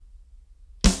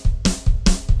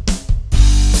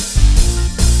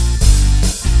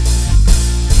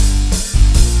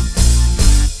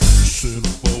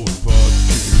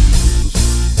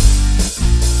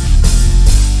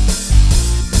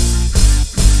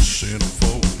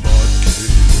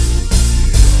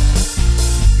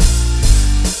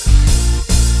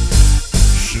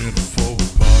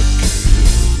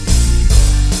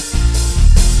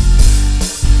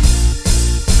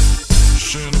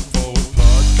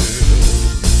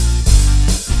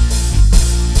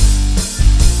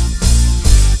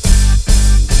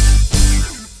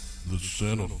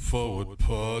Forward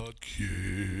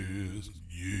Podcast.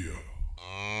 Yeah.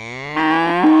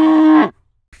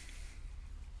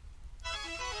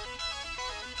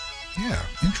 Yeah,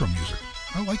 intro music.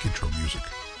 I like intro music.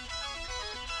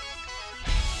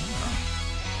 Yeah.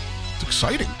 It's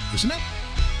exciting, isn't it?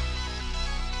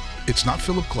 It's not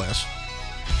Philip Glass,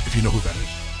 if you know who that is.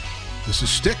 This is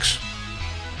Styx.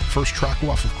 First track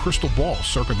off of Crystal Ball,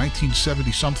 circa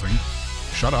 1970-something.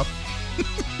 Shut up.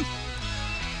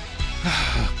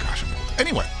 Gosh, I'm old.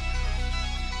 Anyway,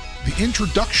 the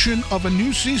introduction of a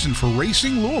new season for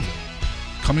Racing Louisville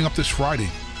coming up this Friday.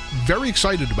 Very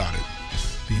excited about it.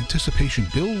 The anticipation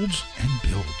builds and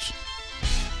builds.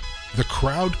 The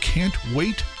crowd can't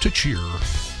wait to cheer.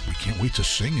 We can't wait to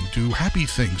sing and do happy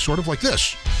things, sort of like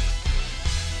this.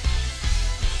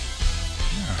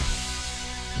 Yeah.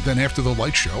 Then after the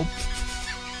light show,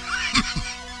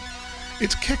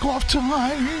 it's kickoff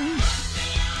time.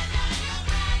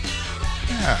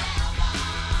 Yeah.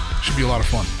 Should be a lot of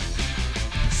fun.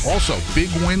 Also,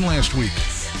 big win last week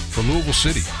for Louisville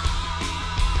City.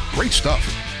 Great stuff.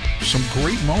 Some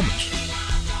great moments.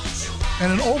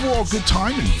 And an overall good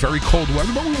time in very cold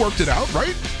weather, but we worked it out,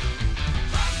 right?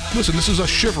 Listen, this is us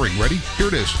shivering. Ready? Here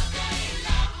it is.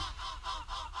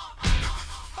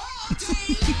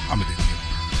 I'm an idiot.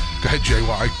 Go ahead,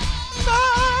 JY.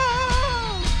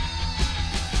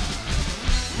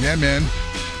 Yeah, man.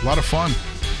 A lot of fun.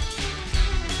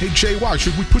 Hey, JY,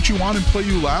 should we put you on and play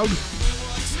you loud?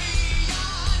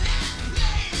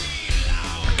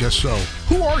 I guess so.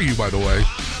 Who are you, by the way?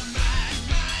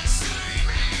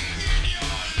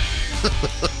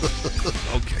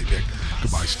 Okay, Nick.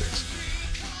 Goodbye, Styx.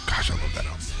 Gosh, I love that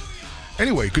album.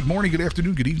 Anyway, good morning, good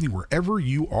afternoon, good evening, wherever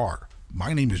you are.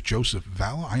 My name is Joseph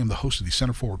Valla. I am the host of the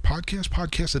Center Forward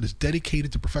podcast that is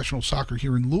dedicated to professional soccer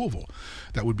here in Louisville.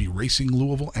 That would be Racing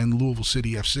Louisville and Louisville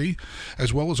City FC,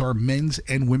 as well as our men's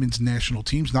and women's national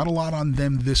teams. Not a lot on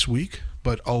them this week,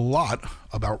 but a lot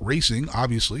about racing,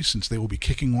 obviously, since they will be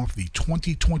kicking off the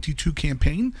 2022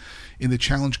 campaign in the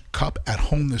Challenge Cup at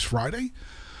home this Friday.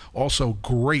 Also,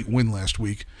 great win last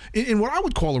week in what I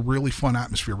would call a really fun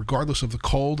atmosphere, regardless of the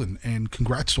cold, and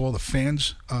congrats to all the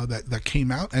fans that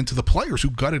came out and to the players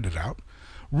who gutted it out.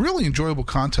 Really enjoyable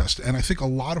contest, and I think a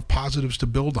lot of positives to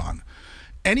build on.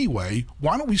 Anyway,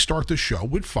 why don't we start the show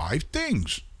with 5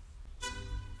 things?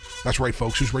 That's right,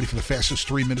 folks. Who's ready for the fastest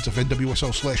 3 minutes of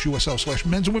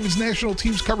NWSL/USL/men's and women's national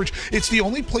teams coverage? It's the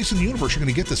only place in the universe you're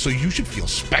going to get this, so you should feel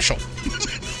special.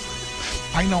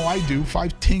 I know I do.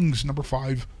 5 tings. Number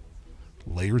 5.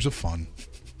 Layers of fun.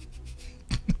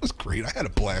 It was great. I had a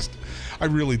blast. I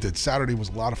really did. Saturday was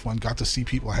a lot of fun. Got to see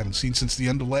people I haven't seen since the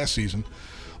end of last season.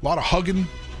 A lot of hugging,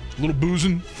 a little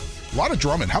boozing, a lot of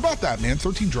drumming. How about that, man?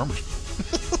 13 drummers.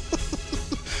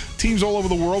 Teams all over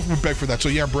the world would beg for that. So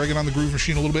yeah, bragging on the Groove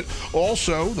Machine a little bit.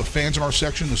 Also, the fans in our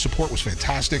section, the support was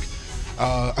fantastic.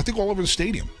 I think all over the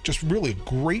stadium. Just really a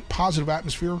great positive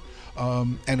atmosphere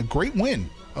and a great win.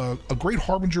 A great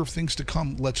harbinger of things to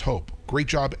come, let's hope. Great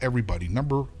job, everybody.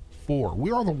 Number 4,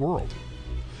 we are the world.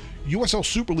 USL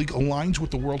Super League aligns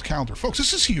with the world calendar. Folks,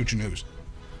 this is huge news.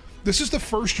 This is the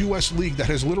first U.S. league that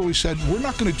has literally said, we're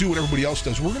not going to do what everybody else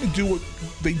does. We're going to do what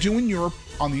they do in Europe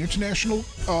on the international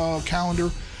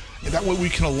calendar. And that way we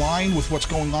can align with what's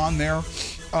going on there.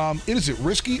 Is it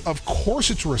risky? Of course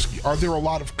it's risky. Are there a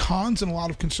lot of cons and a lot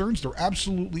of concerns? There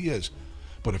absolutely is.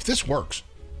 But if this works,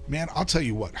 man, I'll tell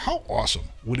you what, how awesome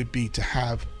would it be to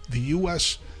have the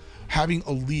U.S. having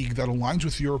a league that aligns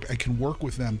with Europe and can work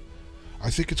with them? I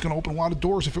think it's going to open a lot of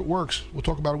doors if it works. We'll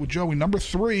talk about it with Joey. Number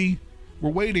 3, we're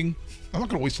waiting. I'm not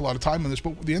going to waste a lot of time on this,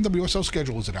 but the NWSL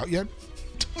schedule, is it out yet?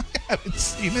 I haven't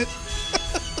seen it.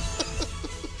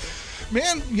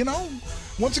 Man, you know,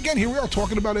 once again, here we are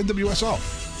talking about NWSL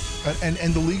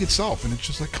and the league itself, and it's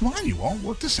just like, come on, you all,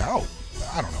 work this out.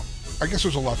 I don't know. I guess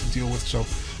there's a lot to deal with,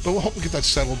 but we'll hope we get that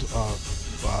settled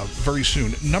very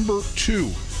soon. Number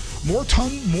 2, more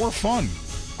fun.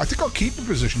 I think our keeper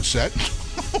position's set.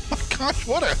 Oh my gosh,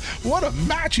 what a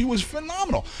match. He was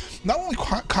phenomenal. Not only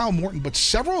Kyle Morton, but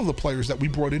several of the players that we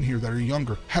brought in here that are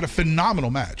younger had a phenomenal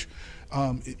match.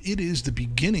 It is the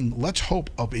beginning, let's hope,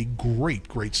 of a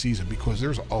great season, because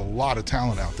there's a lot of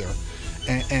talent out there.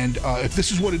 And if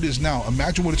this is what it is now,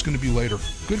 imagine what it's going to be later.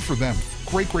 Good for them.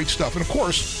 Great stuff. And of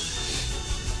course,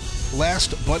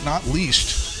 last but not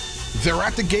least, they're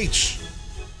at the gates.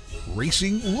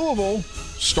 Racing Louisville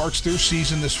starts their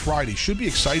season this Friday. Should be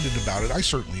excited about it. I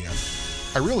certainly am.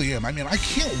 I really am. I mean, I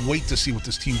can't wait to see what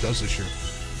this team does this year.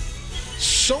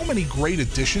 So many great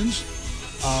additions.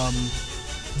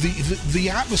 The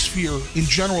atmosphere in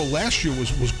general last year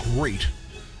was great.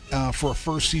 for a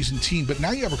first season team, but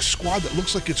now you have a squad that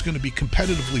looks like it's going to be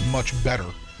competitively much better.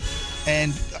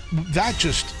 And that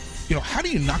just, how do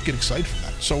you not get excited for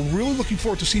that? So really looking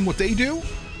forward to seeing what they do.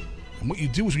 And what you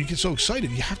do is when you get so excited,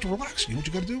 you have to relax. You know what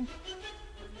you got to do? You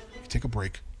take a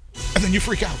break. And then you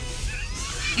freak out.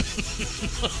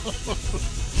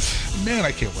 Man,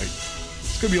 I can't wait.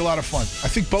 It's going to be a lot of fun. I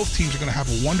think both teams are going to have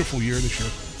a wonderful year this year.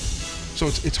 So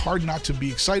it's hard not to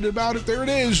be excited about it. There it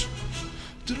is.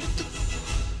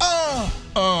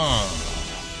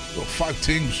 Little 5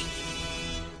 teams.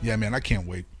 Yeah, man, I can't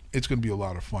wait. It's going to be a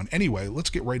lot of fun. Anyway, let's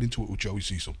get right into it with Joey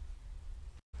Cecil.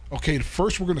 Okay,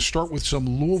 first we're going to start with some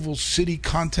Louisville City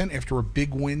content after a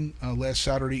big win last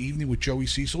Saturday evening with Joey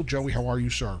Cecil. Joey, how are you,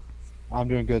 sir? I'm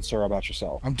doing good, sir. How about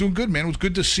yourself? I'm doing good, man. It was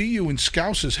good to see you in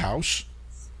Scouse's house.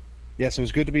 Yes, it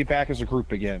was good to be back as a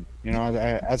group again,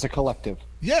 as a collective.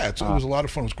 Yeah, it was a lot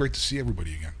of fun. It was great to see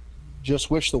everybody again.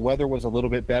 Just wish the weather was a little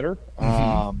bit better.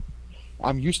 Mm-hmm.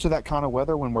 I'm used to that kind of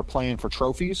weather when we're playing for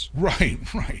trophies. Right.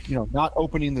 Not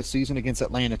opening the season against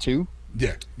Atlanta, too.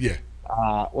 Yeah.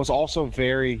 Was also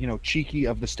very, cheeky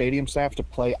of the stadium staff to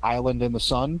play Island in the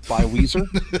Sun by Weezer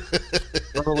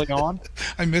early on.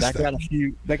 I missed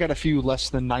that. That got a few less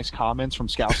than nice comments from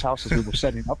Scout's house as we were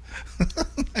setting up.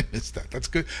 I missed that. That's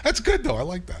good. That's good, though. I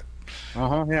like that.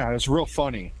 Yeah, it was real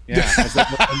funny. Yeah, as they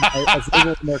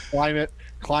were in their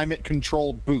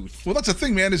climate-controlled booth. Well, that's the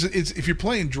thing, man, is if you're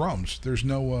playing drums, there's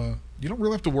no... you don't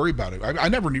really have to worry about it. I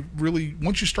never really...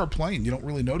 Once you start playing, you don't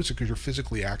really notice it because you're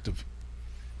physically active.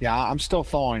 Yeah, I'm still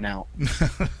thawing out.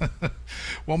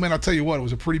 Well, man, I'll tell you what, it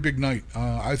was a pretty big night.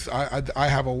 I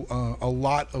have a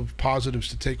lot of positives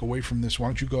to take away from this. Why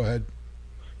don't you go ahead?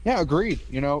 Yeah, agreed.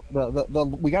 We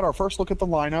got our first look at the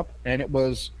lineup, and it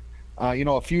was,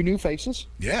 a few new faces.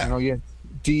 Yeah. You had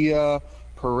Dia,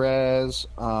 Perez,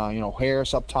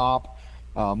 Harris up top,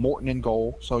 Morton in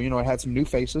goal. So, it had some new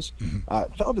faces. Mm-hmm. I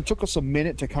felt it took us a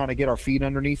minute to kind of get our feet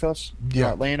underneath us.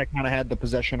 Yeah. Atlanta kind of had the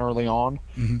possession early on,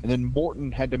 mm-hmm. and then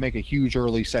Morton had to make a huge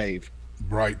early save.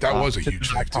 Right. That was a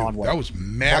huge save, too. Conway. That was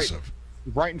massive.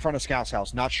 Right in front of Scout's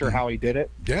house. Not sure how he did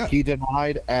it. Yeah. He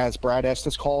denied, as Brad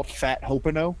Estes called, Fat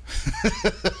Hopino.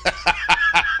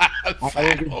 I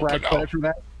didn't give Brad credit for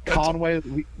that. Conway,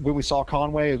 when we saw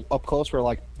Conway up close, we were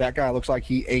like, that guy looks like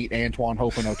he ate Antoine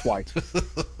Hopino twice.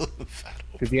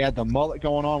 Because he had the mullet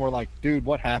going on. We're like, dude,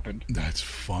 what happened? That's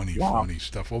funny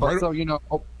stuff. Well, but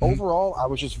overall, I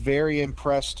was just very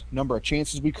impressed. Number of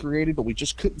chances we created, but we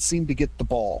just couldn't seem to get the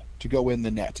ball to go in the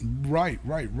net. Right.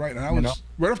 And I was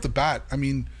right off the bat. I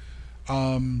mean,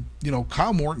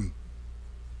 Kyle Morton.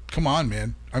 Come on,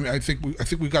 man. I mean, I think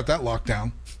we got that locked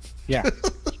down. Yeah,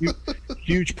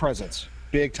 huge presence,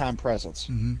 big time presence.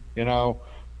 Mm-hmm.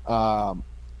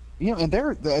 And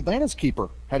the Atlanta's keeper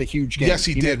had a huge game. Yes,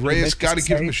 he did. Reyes, got to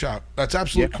give him a shot. That's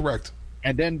absolutely correct.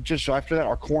 And then just after that,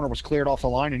 our corner was cleared off the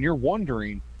line, and you're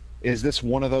wondering, is this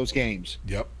one of those games?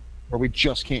 Yep. Where we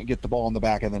just can't get the ball in the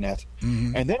back of the net.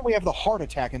 Mm-hmm. And then we have the heart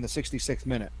attack in the 66th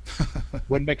minute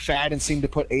when McFadden seemed to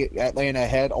put Atlanta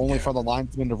ahead only for the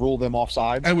linesman to rule them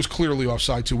offside. And it was clearly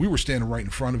offside, too. We were standing right in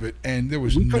front of it, and there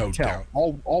was no doubt.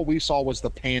 All we saw was the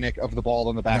panic of the ball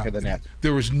in the back of the net.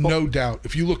 There was no doubt.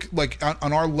 If you look, like,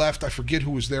 on our left, I forget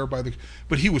who was there but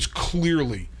he was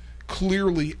clearly,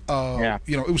 it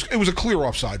was a clear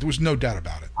offside. There was no doubt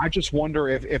about it. I just wonder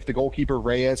if the goalkeeper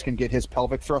Reyes can get his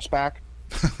pelvic thrust back.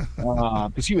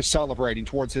 Because he was celebrating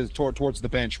towards the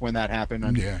bench when that happened.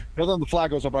 And then the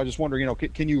flag goes up. I just wonder,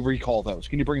 can you recall those?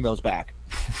 Can you bring those back?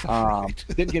 Right.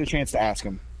 Didn't get a chance to ask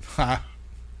him.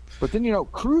 But then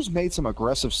Cruz made some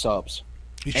aggressive subs.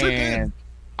 He sure did.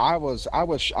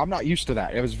 I'm not used to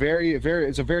that. It was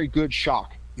it's a very good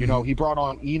shock. Mm-hmm. He brought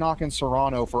on Enoch and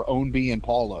Serrano for Ownby and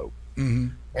Paulo.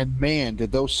 Mm-hmm. And man,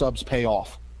 did those subs pay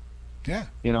off. Yeah.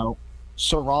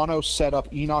 Serrano set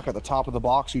up Enoch at the top of the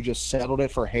box, who just settled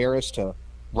it for Harris to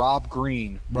Rob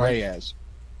Green, Reyes.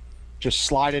 Just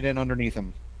slide it in underneath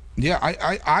him. Yeah,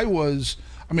 I was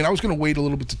going to wait a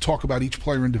little bit to talk about each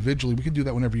player individually. We can do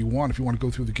that whenever you want if you want to go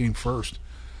through the game first.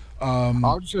 I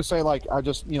was just going to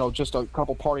say, just a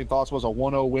couple parting thoughts was a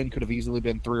 1-0 win could have easily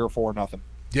been 3 or 4-0.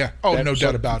 Yeah. Oh, no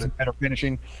doubt about it. Better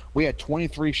finishing. We had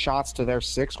 23 shots to their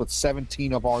 6 with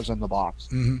 17 of ours in the box.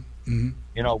 Mm-hmm.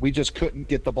 Mm-hmm. We just couldn't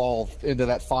get the ball into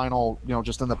that final,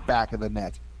 just in the back of the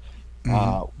net.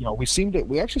 Mm-hmm.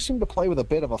 We actually seemed to play with a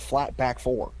bit of a flat back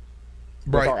four.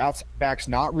 Right. With our outside backs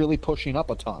not really pushing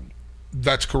up a ton.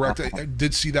 That's correct. I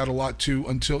did see that a lot too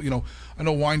until, I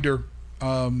know Winder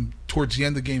towards the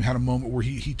end of the game had a moment where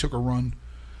he took a run.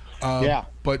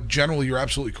 But generally you're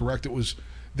absolutely correct.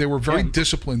 They were very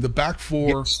disciplined. The back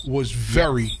four was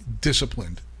very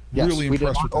disciplined. Yes, really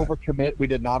impressed with that. We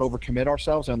did not overcommit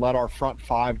ourselves and let our front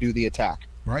five do the attack.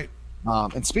 Right.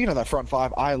 And speaking of that front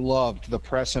five, I loved the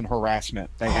press and harassment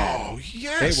they had. Oh,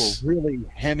 yes. They were really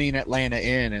hemming Atlanta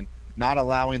in and not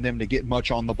allowing them to get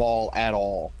much on the ball at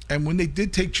all. And when they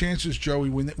did take chances, Joey,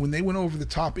 when they went over the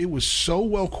top, it was so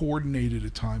well coordinated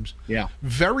at times. Yeah.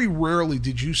 Very rarely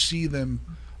did you see them,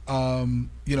 when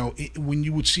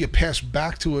you would see a pass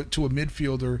back to a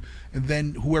midfielder, and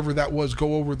then whoever that was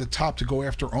go over the top to go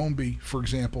after Omby, for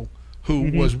example,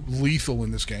 who was lethal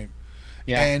in this game.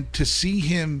 Yeah. And to see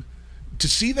them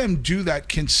do that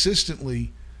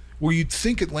consistently, where you'd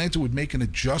think Atlanta would make an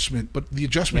adjustment, but the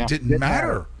adjustment didn't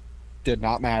matter. Did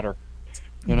not matter.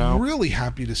 You know, really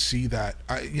happy to see that.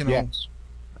 Yes.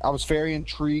 I was very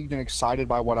intrigued and excited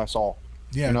by what I saw.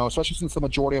 Yeah. You know, especially since the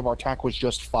majority of our attack was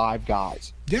just 5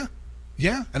 guys. Yeah.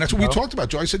 Yeah, and that's what we talked about,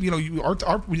 Joe. I said, we've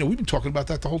been talking about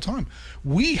that the whole time.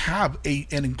 We have an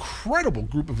incredible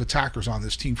group of attackers on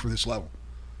this team for this level,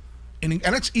 and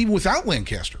that's even without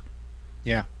Lancaster.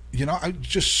 Yeah. I'm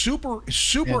just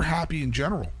super happy in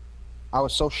general. I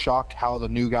was so shocked how the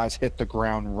new guys hit the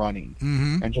ground running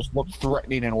and just looked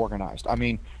threatening and organized. I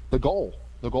mean, the goal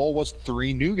was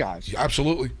 3 new guys. Yeah,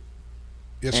 absolutely.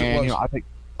 Yes, and, it was.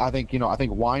 I think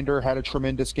Winder had a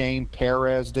tremendous game.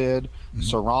 Perez did.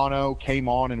 Serrano came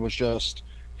on and was just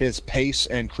his pace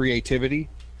and creativity.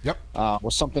 Yep.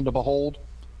 Was something to behold.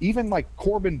 Even like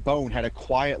Corbin Bone had a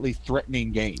quietly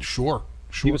threatening game. Sure.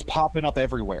 He was popping up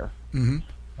everywhere. And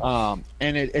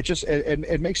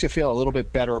it makes you feel a little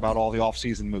bit better about all the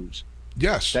offseason moves.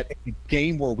 Yes. That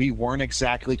game where we weren't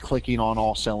exactly clicking on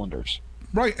all cylinders.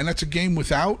 Right, and that's a game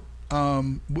without,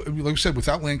 like we said,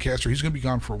 without Lancaster. He's going to be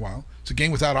gone for a while. It's a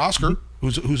game without Oscar,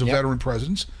 who's a veteran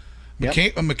presence.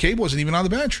 McCabe wasn't even on the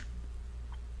bench.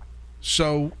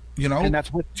 So, And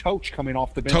that's with Toch coming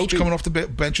off the bench. Toch coming off the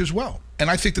bench as well. And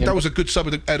I think that was a good sub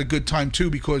at a good time, too,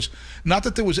 because not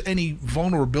that there was any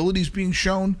vulnerabilities being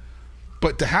shown,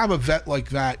 but to have a vet like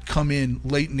that come in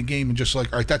late in the game and just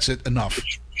like, all right, that's it, enough.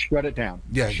 Shut it down.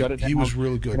 Yeah, Shut it down. He was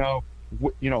really good.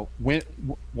 When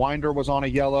Winder was on a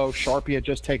yellow, Sharpie had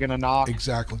just taken a knock.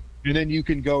 Exactly. And then you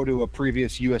can go to a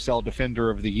previous USL Defender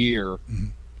of the Year.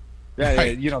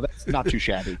 Right. That's not too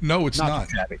shabby. No, it's not.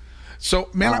 Too shabby. So,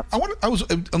 man,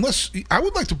 I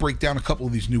would like to break down a couple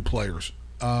of these new players.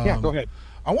 Go ahead.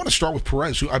 I want to start with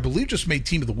Perez, who I believe just made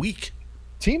Team of the Week.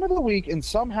 Team of the Week, and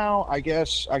somehow I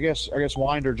guess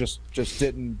Winder just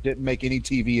didn't make any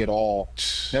TV at all.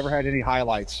 Never had any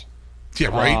highlights. Yeah,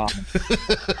 right.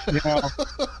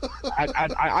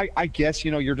 I guess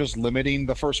you're just limiting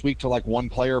the first week to like 1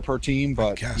 player per team,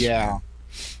 but man.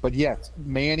 But yes,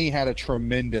 Manny had a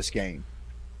tremendous game,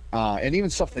 and even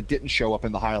stuff that didn't show up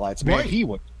in the highlights. Man, he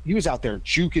was out there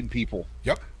juking people.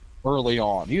 Yep. Early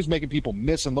on, he was making people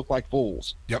miss and look like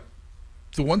fools. Yep.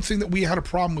 The one thing that we had a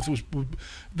problem with was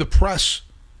the press.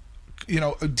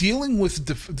 Dealing with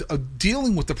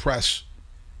the press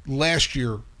last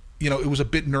year. It was a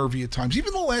bit nervy at times,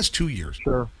 even the last 2 years.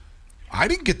 Sure. I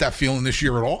didn't get that feeling this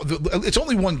year at all. It's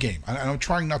only 1 game. I'm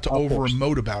trying not to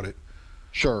over-emote about it.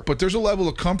 Sure. But there's a level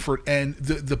of comfort and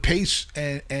the pace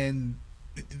and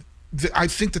I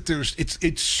think that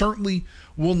it certainly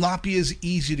will not be as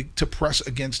easy to press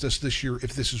against us this year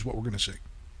if this is what we're going to see.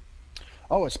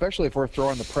 Oh, especially if we're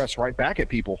throwing the press right back at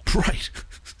people. Right.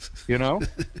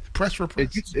 Press for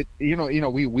press.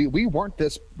 We weren't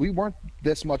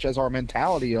this much as our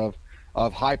mentality of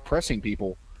high pressing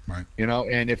people. Right.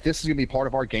 And if this is going to be part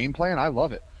of our game plan, I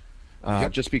love it.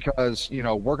 Just because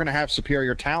we're going to have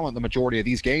superior talent the majority of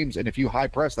these games, and if you high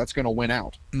press, that's going to win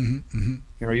out.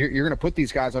 You're going to put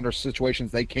these guys under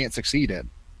situations they can't succeed in.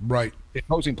 Right.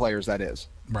 Opposing players, that is.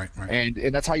 Right.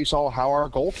 And that's how you saw how our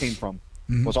goal came from.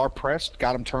 Was our press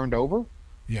got him turned over?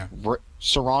 Yeah.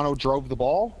 Serrano drove the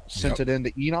ball, sent it into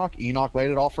Enoch. Enoch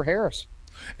laid it off for Harris.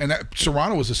 And that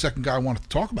Serrano was the second guy I wanted to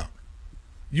talk about.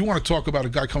 You want to talk about a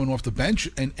guy coming off the bench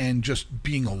and just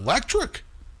being electric.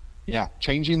 Yeah,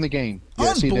 changing the game.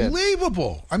 Yes,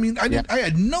 unbelievable. I mean, I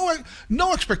had no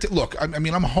expectation. Look, I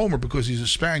mean, I'm a homer because he's a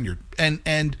Spaniard, and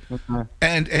that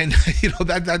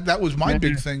was my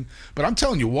big thing. But I'm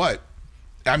telling you what,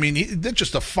 I mean, that's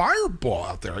just a fireball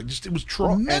out there. It was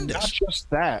tremendous. And not just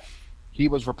that, he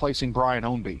was replacing Brian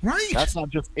Ownby. Right. That's not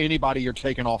just anybody you're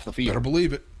taking off the field. Better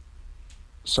believe it.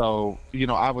 So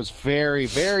I was very,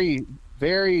 very,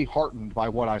 very heartened by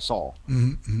what I saw.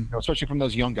 Especially from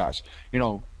those young guys.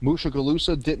 Musha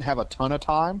Galusa didn't have a ton of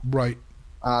time, right,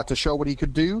 to show what he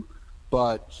could do,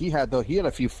 but he had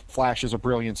a few flashes of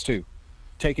brilliance too,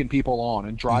 taking people on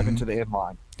and driving to the end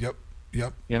line.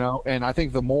 Yep. And I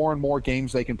think the more and more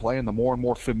games they can play and the more and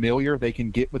more familiar they can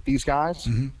get with these guys,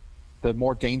 the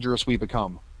more dangerous we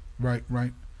become.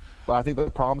 Right. But I think the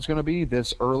problem's going to be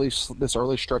this early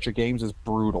stretch of games is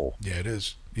brutal. Yeah, it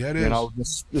is. You know,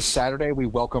 this Saturday we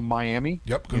welcome Miami.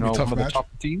 Yep, going to be a tough one of match. the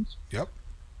tougher teams. Yep.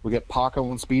 We get Paco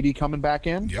and Speedy coming back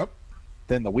in. Yep.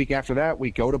 Then the week after that,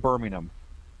 we go to Birmingham.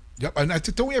 Yep, and I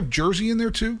think, don't we have Jersey in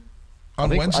there too on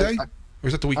Wednesday? Or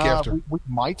is that the week after? We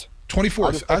might.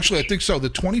 24th. Actually, I think so. The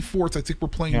 24th, I think we're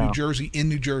playing New Jersey in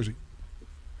New Jersey.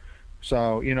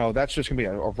 So, that's just going to be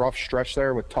a rough stretch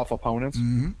there with tough opponents.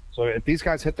 Mm-hmm. So if these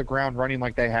guys hit the ground running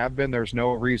like they have been, there's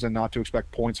no reason not to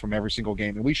expect points from every single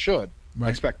game. And we should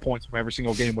expect points from every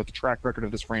single game with the track record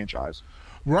of this franchise.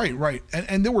 Right.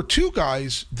 And there were two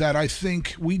guys that I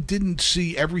think we didn't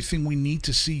see everything we need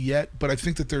to see yet, but I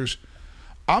think that there's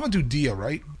Amadou Dia,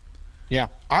 right? Yeah.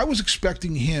 I was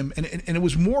expecting him, and it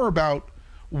was more about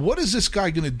what is this guy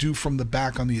going to do from the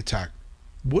back on the attack?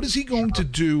 What is he going to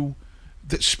do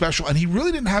that's special? And he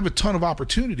really didn't have a ton of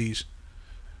opportunities.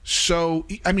 So,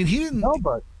 I mean, he didn't. No,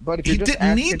 but if he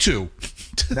didn't need to.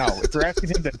 No, if you're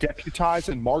asking him to deputize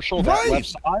and marshal that left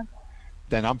side,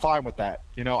 then I'm fine with that.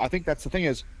 I think that's the thing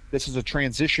is this is a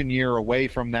transition year away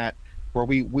from that where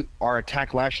our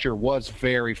attack last year was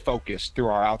very focused through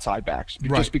our outside backs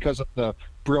just because of the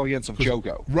brilliance of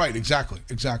Jogo. Right, exactly.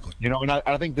 And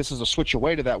I think this is a switch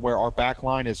away to that where our back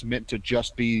line is meant to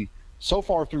just be so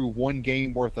far through one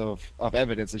game worth of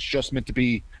evidence. It's just meant to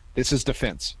be this is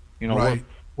defense.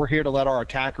 We're here to let our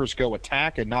attackers go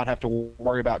attack and not have to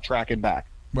worry about tracking back.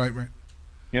 Right.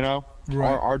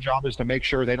 Our job is to make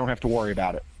sure they don't have to worry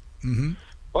about it. Mm-hmm.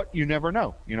 But you never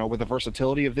know. With the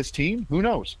versatility of this team, who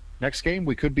knows? Next game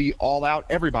we could be all out,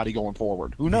 everybody going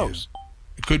forward. Who knows? Yeah.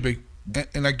 It could be.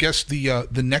 And I guess the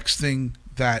next thing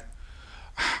that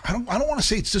I don't want to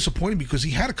say it's disappointing because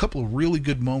he had a couple of really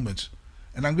good moments,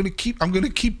 and I'm going to keep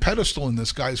pedestaling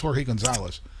this guy is Jorge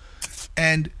Gonzalez,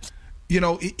 and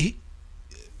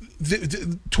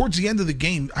towards the end of the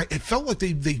game, it felt like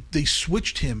they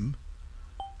switched him.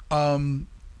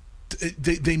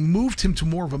 They moved him to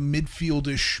more of a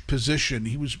midfieldish position.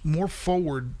 He was more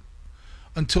forward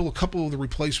until a couple of the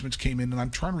replacements came in, and I'm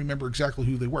trying to remember exactly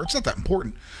who they were. It's not that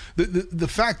important. The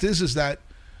fact is that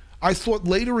I thought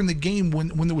later in the game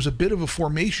when there was a bit of a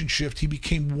formation shift, he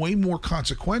became way more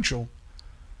consequential.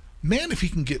 Man, if he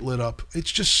can get lit up,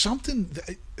 it's just something.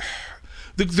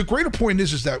 The greater point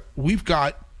is that we've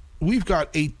got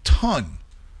a ton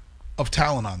of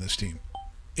talent on this team.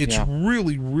 It's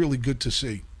really, really good to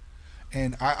see.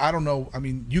 And I don't know. I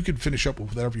mean, you can finish up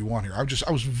with whatever you want here.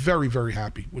 I was very, very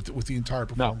happy with the entire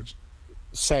performance. No,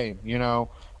 same.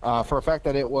 For a fact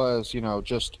that it was,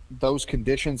 just those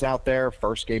conditions out there,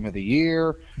 first game of the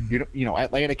year. Mm-hmm.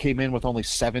 Atlanta came in with only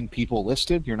 7 people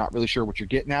listed. You're not really sure what you're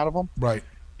getting out of them. Right.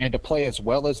 And to play as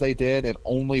well as they did and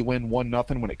only win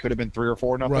 1-0 when it could have been 3 or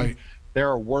 4-0. Right. There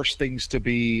are worse things to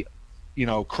be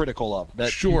critical of.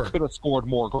 That sure. You could have scored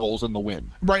more goals in the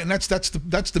win. Right, and that's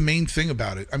the main thing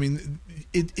about it. I mean,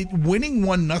 it winning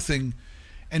 1-0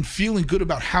 and feeling good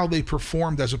about how they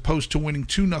performed as opposed to winning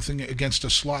 2-0 against a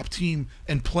slop team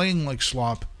and playing like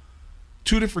slop.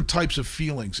 Two different types of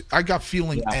feelings. I got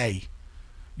feeling A.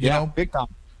 You know? Big time.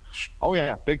 Oh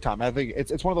yeah, big time. I think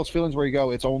it's one of those feelings where you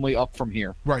go, it's only up from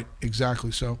here. Right,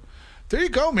 exactly. So there you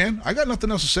go, man. I got nothing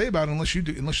else to say about it unless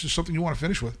there's something you want to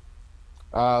finish with.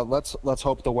 Let's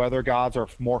hope the weather gods are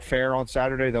more fair on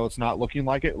Saturday, though it's not looking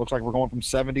like it. It looks like we're going from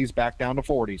 70s back down to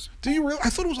 40s. Do you really? I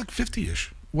thought it was like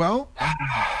 50-ish. Well,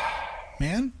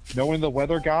 man, knowing the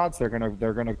weather gods, they're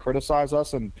gonna criticize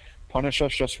us and punish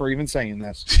us just for even saying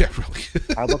this. Yeah, really.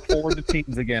 I look forward to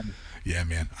teams again. Yeah,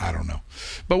 man. I don't know,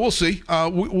 but we'll see.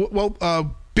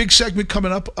 Big segment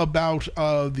coming up about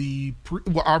our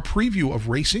preview of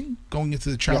racing going into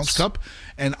the Challenge Cup,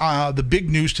 and the big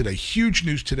news today, huge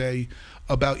news today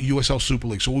about USL Super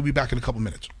League. So we'll be back in a couple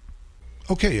minutes.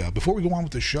 Okay, before we go on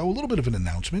with the show, a little bit of an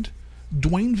announcement.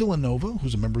 Dwayne Villanova,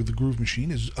 who's a member of the Groove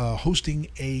Machine, is hosting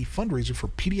a fundraiser for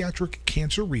pediatric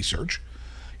cancer research.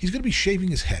 He's going to be shaving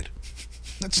his head.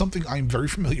 That's something I'm very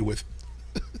familiar with.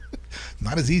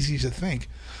 Not as easy as you think.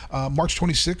 March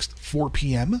 26th, 4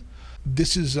 p.m.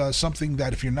 This is something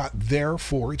that if you're not there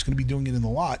for, it's going to be doing it in the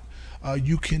lot.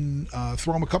 You can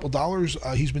throw him a couple dollars.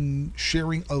 He's been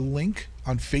sharing a link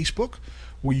on Facebook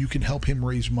where you can help him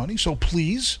raise money. So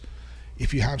please,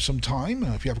 if you have some time,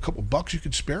 if you have a couple bucks you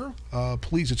could spare,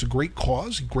 please. It's a great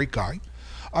cause, great guy.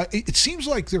 It seems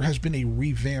like there has been a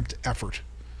revamped effort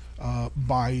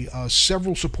by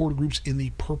several supporter groups in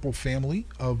the Purple family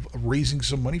of raising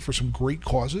some money for some great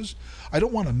causes. I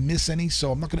don't want to miss any,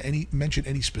 so I'm not going to mention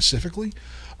any specifically.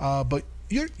 But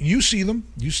you see them.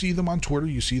 You see them on Twitter.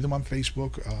 You see them on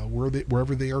Facebook,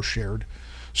 wherever they are shared.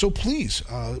 So please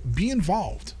be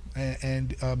involved.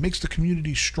 and makes the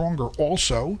community stronger.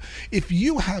 Also, if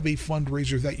you have a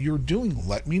fundraiser that you're doing,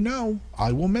 let me know.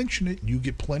 I will mention it. You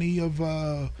get plenty of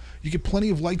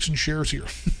likes and shares here,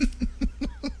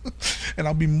 and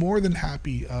I'll be more than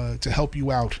happy to help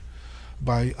you out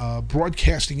by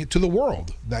broadcasting it to the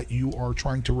world that you are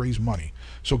trying to raise money.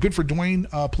 So good for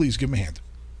Dwayne. Please give him a hand.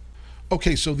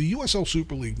 Okay, so the USL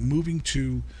Super League moving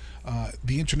to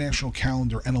the international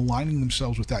calendar and aligning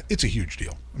themselves with that, it's a huge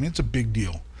deal. I mean, it's a big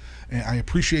deal. And I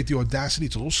appreciate the audacity.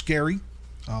 It's a little scary.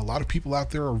 A lot of people out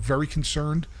there are very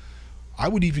concerned. I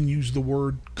would even use the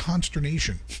word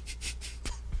consternation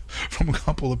from a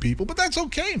couple of people, but that's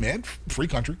okay, man. Free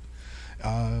country.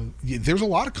 There's a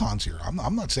lot of cons here.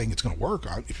 I'm not saying it's going to work.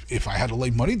 If I had to lay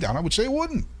money down, I would say it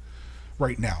wouldn't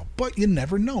right now, but you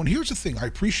never know. And here's the thing, I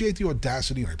appreciate the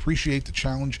audacity and I appreciate the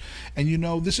challenge, and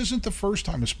this isn't the first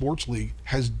time a sports league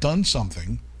has done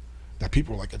something that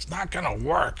people are like, it's not gonna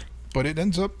work, but it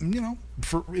ends up, in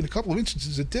a couple of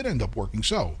instances it did end up working.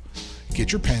 So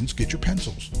get your pens, get your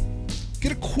pencils,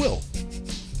 get a quill,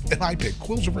 an iPad.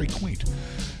 Quills are very quaint,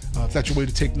 if that's your way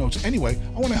to take notes. Anyway,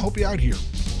 I want to help you out here.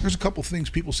 Here's a couple things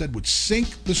people said would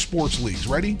sink the sports leagues.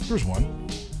 Ready? Here's one.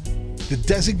 The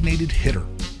designated hitter.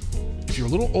 If you're a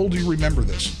little older, you remember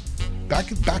this.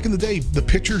 Back in the day, the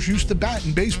pitchers used to bat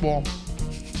in baseball,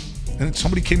 and then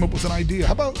somebody came up with an idea.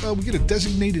 How about we get a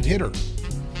designated hitter,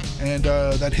 and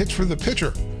that hits for the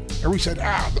pitcher? Everybody said,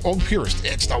 the old purist,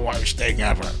 it's the worst thing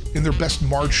ever, in their best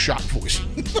Marge Schott voice.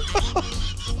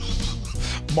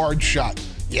 Marge Schott,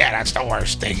 yeah, that's the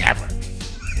worst thing ever.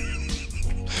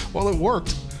 Well, it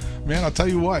worked, man. I'll tell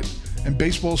you what. And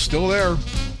baseball's still there,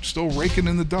 still raking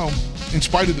in the dome, in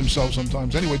spite of themselves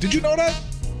sometimes. Anyway, did you know that?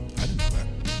 I didn't know that.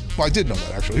 Well, I did know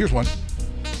that, actually. Here's one.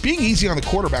 Being easy on the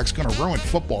quarterback is going to ruin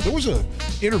football. There was an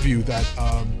interview that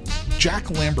Jack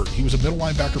Lambert, he was a middle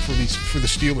linebacker for the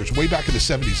Steelers way back in the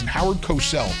 70s, and Howard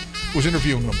Cosell was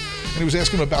interviewing him, and he was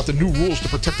asking him about the new rules to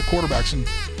protect the quarterbacks. And,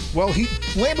 well,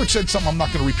 Lambert said something I'm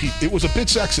not going to repeat. It was a bit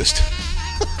sexist.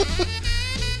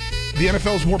 The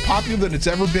NFL is more popular than it's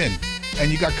ever been. And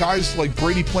you got guys like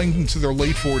Brady playing into their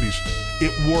late 40s.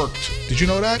 It worked. Did you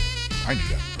know that? I knew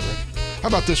that already. How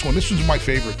about this one? This one's my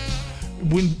favorite.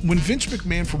 When Vince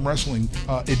McMahon from wrestling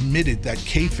admitted that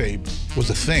kayfabe was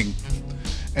a thing,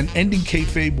 and ending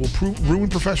kayfabe will ruin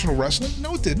professional wrestling?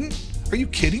 No, it didn't. Are you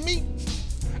kidding me?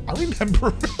 I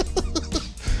remember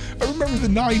the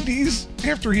 90s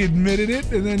after he admitted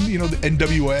it, and then, the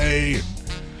NWA and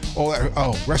all that.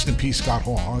 Oh, rest in peace, Scott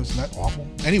Hall. Oh, isn't that awful?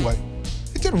 Anyway.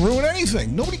 It didn't ruin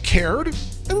anything. Nobody cared.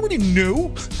 Everybody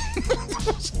knew.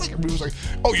 Everybody was like,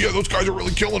 oh yeah, those guys are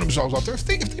really killing themselves out there. If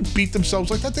they beat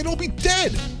themselves like that, they'd all be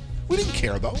dead. We didn't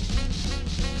care, though.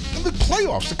 And the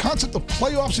playoffs, the concept of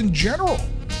playoffs in general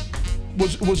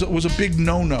was a big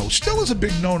no-no. Still is a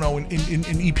big no-no in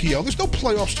EPL. There's no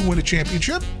playoffs to win a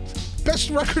championship. Best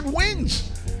record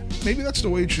wins. Maybe that's the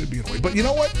way it should be in a way. But you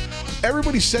know what?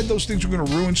 Everybody said those things were going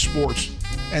to ruin sports,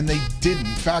 and they didn't.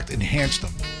 In fact, enhance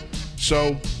them.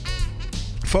 So,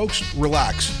 folks,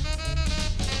 relax.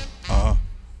 I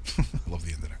love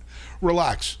the internet.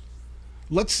 Relax.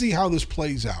 Let's see how this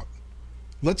plays out.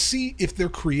 Let's see if they're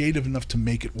creative enough to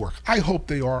make it work. I hope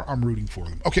they are. I'm rooting for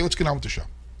them. Okay, let's get on with the show.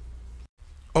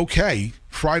 Okay,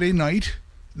 Friday night,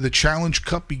 the Challenge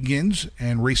Cup begins,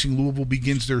 and Racing Louisville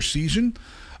begins their season.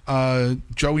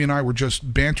 Joey and I were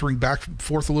just bantering back and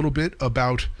forth a little bit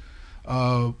about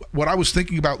what I was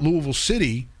thinking about Louisville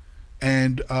City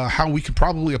and how we could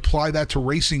probably apply that to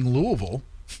Racing Louisville.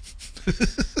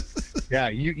 Yeah,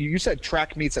 you said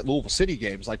track meets at Louisville City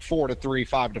games, like 4-3,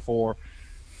 5-4.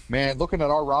 Man, looking at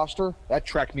our roster, that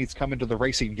track meets come into the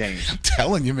racing games. I'm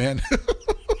telling you, man.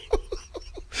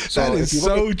 That is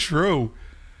so true.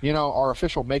 Our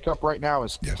official makeup right now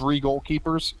is 3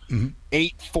 goalkeepers,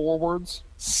 8 forwards,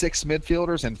 6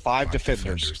 midfielders, and 5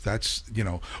 defenders. That's,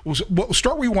 we'll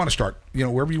start where you want to start,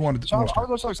 wherever you want to start. I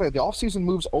was going to say, the offseason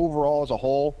moves overall as a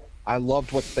whole, I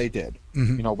loved what they did.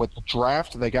 With the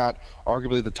draft, they got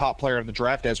arguably the top player in the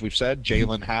draft, as we've said,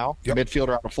 Jalen Howe,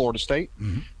 midfielder out of Florida State.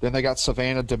 Then they got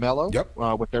Savannah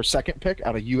DeMello with their second pick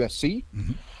out of USC.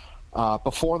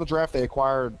 Before the draft, they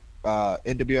acquired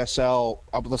NWSL,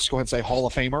 let's go ahead and say Hall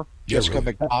of Famer, Jessica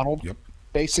McDonald,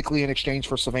 basically in exchange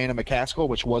for Savannah McCaskill,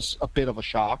 which was a bit of a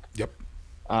shock.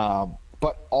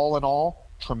 But all in all,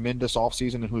 tremendous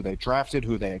offseason in who they drafted,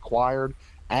 who they acquired.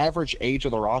 Average age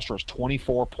of the roster is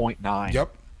 24.9.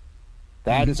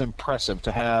 That is impressive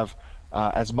to have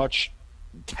as much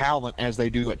talent as they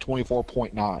do at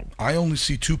 24.9. I only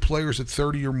see 2 players at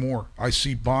 30 or more. I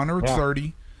see Bonner at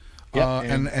 30.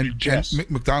 and Jess.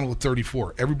 McDonald at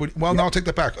 34. Everybody. Well, no, I'll take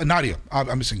that back. Nadia.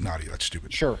 I'm missing Nadia. That's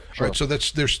stupid. Sure. Right. So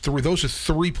there's three. Those are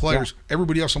three players. Yeah.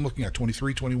 Everybody else I'm looking at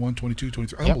 23, 21, 22,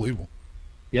 23. Unbelievable.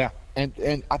 Yeah,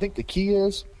 and I think the key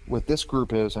is with this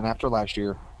group is, and after last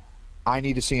year, I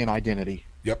need to see an identity.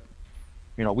 Yep.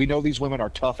 You know, we know these women are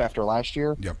tough after last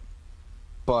year. Yep.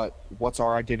 But what's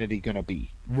our identity going to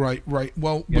be? Right.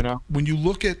 Well, when you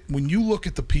look at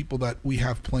the people that we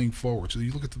have playing forward, so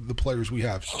you look at the players we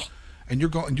have, and you're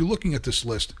looking at this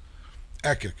list: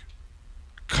 Ekic,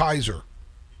 Kaiser,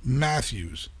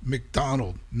 Matthews,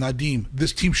 McDonald, Nadim.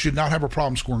 This team should not have a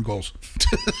problem scoring goals.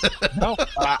 No,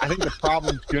 I think the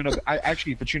problem's going to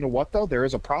actually, but you know what though? There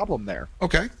is a problem there.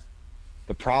 Okay.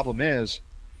 The problem is,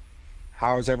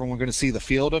 how is everyone going to see the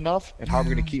field enough, and how are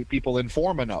we going to keep people in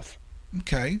form enough?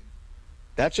 Okay.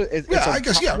 That's it's I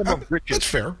guess that's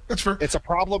fair. That's fair. It's a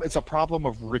problem. It's a problem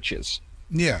of riches.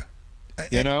 Yeah.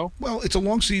 You know. Well, it's a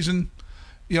long season.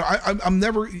 You know, I'm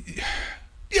never.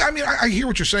 Yeah, I mean, I hear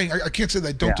what you're saying. I can't say that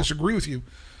I don't disagree with you.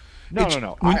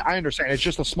 No. I understand. It's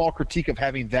just a small critique of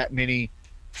having that many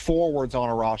forwards on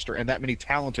a roster and that many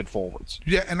talented forwards.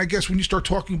 Yeah, and I guess when you start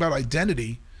talking about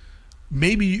identity,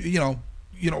 maybe you know,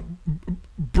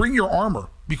 bring your armor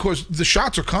because the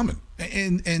shots are coming,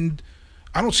 and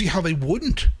I don't see how they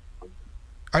wouldn't.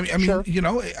 I mean, sure. You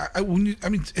know,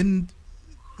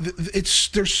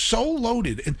 they're so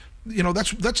loaded, and you know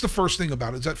that's the first thing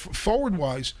about it is that forward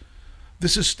wise,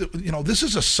 this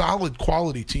is a solid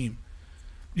quality team.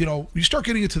 You know, you start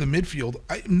getting into the midfield,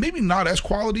 maybe not as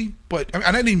quality, but and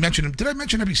I didn't even mention him. Did I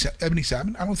mention Ebony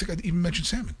Salmon? I don't think I even mentioned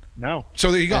Salmon. No.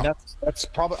 So there you go. And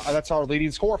that's our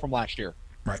leading scorer from last year,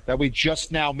 right? That we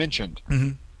just now mentioned.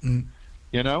 Mm-hmm. Mm-hmm.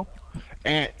 You know,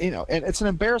 and it's an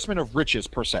embarrassment of riches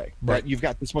per se that you've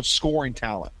got this much scoring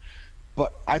talent.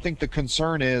 But I think the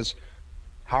concern is,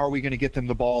 how are we going to get them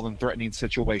the ball in threatening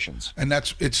situations? And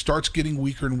it starts getting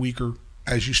weaker and weaker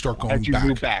as you start going back.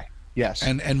 Move back. Yes.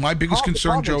 And my biggest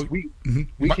concern, Joe,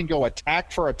 we can go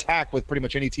attack for attack with pretty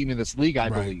much any team in this league, I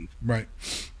believe. Right.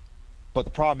 But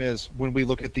the problem is when we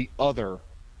look at the other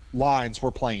lines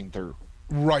we're playing through.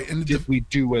 Right. And did we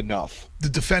do enough? The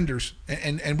defenders,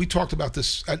 and we talked about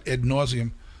this ad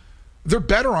nauseum, they're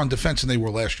better on defense than they were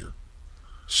last year.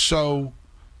 So,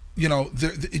 you know,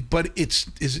 but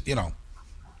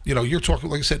you're talking,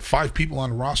 like I said, 5 people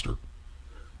on the roster.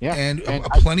 Yeah. And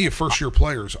plenty of first-year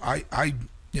players. I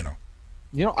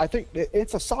think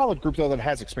it's a solid group, though, that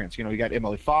has experience. You know, you got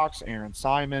Emily Fox, Aaron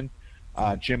Simon,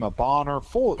 Gemma Bonner,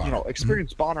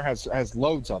 experienced. Bonner has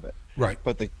loads of it. Right.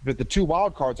 But the 2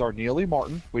 wild cards are Neely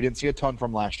Martin. We didn't see a ton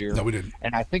from last year. No, we didn't.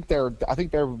 And I think they're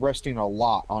resting a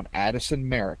lot on Addison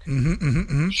Merrick.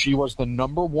 Mm-hmm. She was the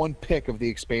number 1 pick of the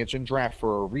expansion draft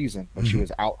for a reason, but she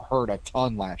was hurt a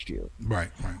ton last year. Right.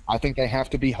 I think they have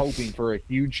to be hoping for a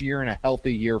huge year and a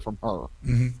healthy year from her.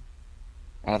 Mm-hmm.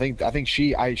 And I think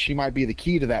she might be the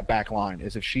key to that back line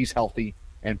is if she's healthy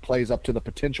and plays up to the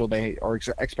potential or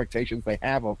expectations they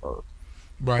have of her.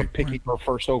 Right. From picking her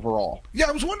first overall. Yeah,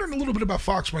 I was wondering a little bit about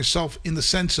Fox myself in the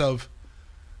sense of,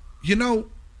 you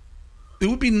know, it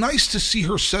would be nice to see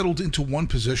her settled into one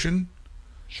position.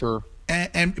 Sure.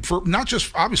 And for not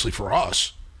just obviously for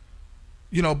us,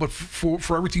 you know, but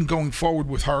for everything going forward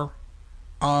with her.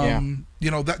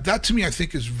 You know, that to me I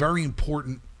think is very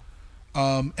important.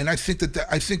 And I think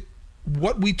I think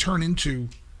what we turn into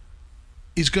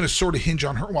is going to sort of hinge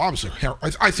on her. Well, obviously,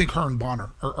 I think her and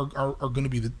Bonner are going to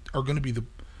be the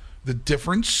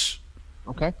difference.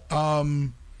 Okay. A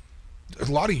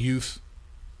lot of youth.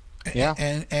 Yeah.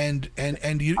 And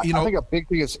you know. I think a big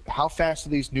thing is how fast do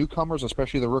these newcomers,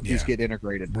 especially the rookies, get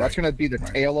integrated. That's going to be the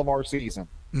tale of our season.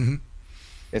 Mm-hmm.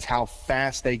 Is how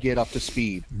fast they get up to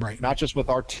speed. Right. Not just with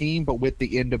our team, but with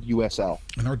the NWSL.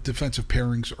 And our defensive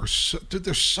pairings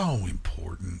they're so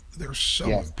important. They're so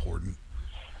important.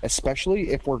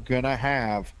 Especially if we're going to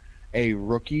have a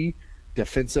rookie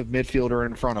defensive midfielder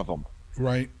in front of them.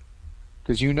 Right.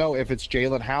 Because if it's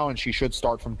Jalen Howe and she should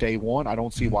start from day one, I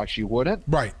don't see why she wouldn't.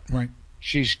 Right.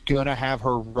 She's going to have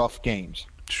her rough games.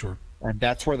 Sure. And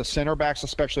that's where the center backs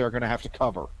especially are going to have to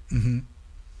cover. Mm-hmm.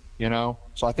 You know?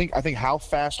 So I think how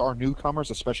fast our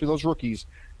newcomers, especially those rookies,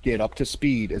 get up to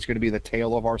speed is going to be the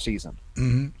tale of our season.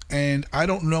 Mm-hmm. And I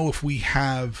don't know if we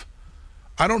have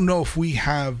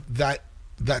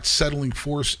that settling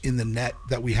force in the net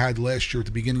that we had last year at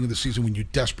the beginning of the season when you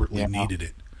desperately needed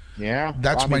it. Yeah.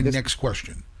 That's my next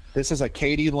question. This is a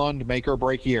Katie Lund make or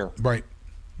break year. Right.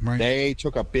 They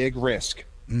took a big risk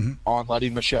on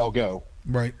letting Michelle go.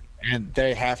 Right. And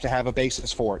they have to have a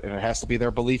basis for it, and it has to be their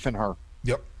belief in her.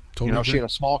 Yep. Totally. She had a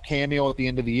small cameo at the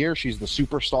end of the year. She's the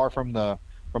superstar from the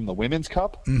Women's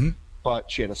Cup. Mm-hmm. but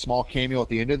she had a small cameo at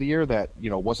the end of the year that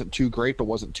wasn't too great but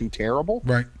wasn't too terrible.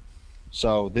 Right.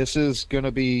 So this is going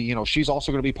to be, she's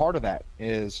also going to be part of that.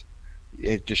 Does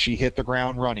she hit the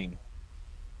ground running?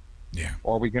 Yeah.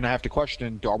 Or are we going to have to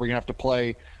question? Are we going to have to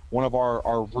play one of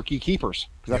our rookie keepers?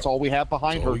 Because that's all we have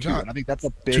behind her too. And I think that's a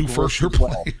big 2 first-year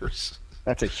players.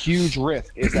 That's a huge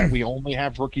risk. Is that we only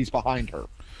have rookies behind her.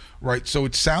 Right. So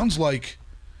it sounds like,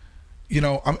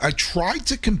 I tried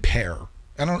to compare.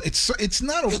 It's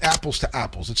not apples to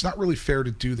apples. It's not really fair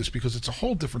to do this because it's a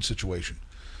whole different situation.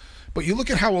 But you look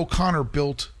at how O'Connor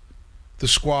built the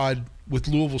squad with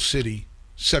Louisville City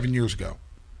 7 years ago.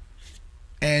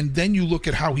 And then you look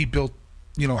at how he built,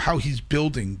 how he's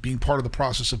building, being part of the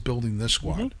process of building this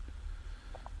squad.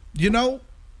 Mm-hmm.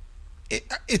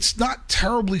 It's not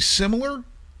terribly similar,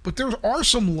 but there are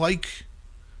some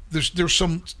there's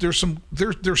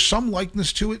some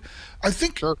likeness to it. I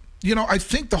think sure. I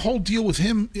think the whole deal with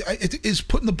him is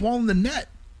putting the ball in the net.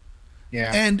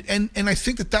 Yeah. And I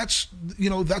think that's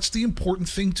the important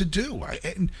thing to do.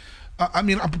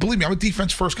 Believe me, I'm a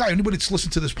defense first guy. Anybody that's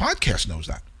listened to this podcast knows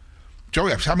that.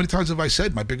 Joey, how many times have I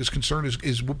said my biggest concern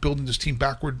is building this team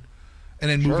backward and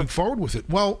then moving forward with it?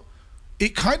 Well,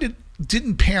 it kind of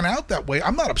didn't pan out that way.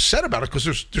 I'm not upset about it because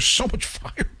there's so much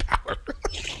firepower.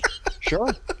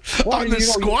 Sure. Well, on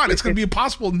this squad, it's going to be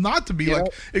impossible not to be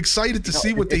excited to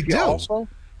see what they do. Also,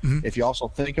 if you also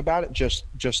think about it, just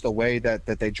the way that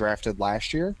they drafted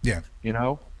last year,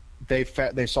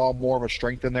 they saw more of a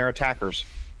strength in their attackers,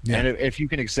 and if you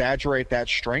can exaggerate that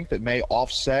strength, it may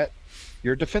offset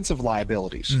your defensive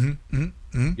liabilities. And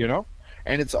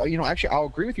it's actually I'll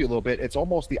agree with you a little bit. It's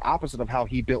almost the opposite of how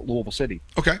he built Louisville City.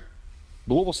 Okay.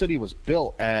 Louisville City was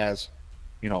built as,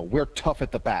 we're tough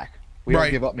at the back. We don't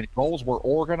give up many goals. We're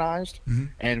organized,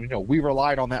 and we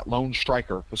relied on that lone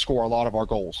striker to score a lot of our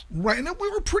goals. Right, and we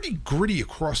were pretty gritty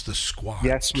across the squad.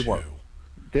 Yes, we were.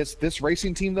 This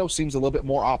racing team though seems a little bit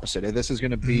more opposite. This is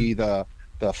going to be the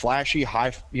flashy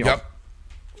high,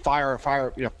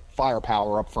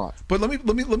 firepower up front. But let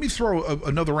me throw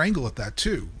another angle at that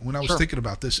too. When I was thinking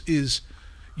about this, is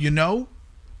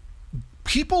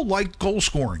people like goal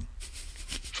scoring.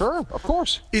 Sure, of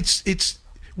course. It's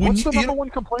what's the number one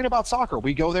complaint about soccer?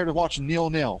 We go there to watch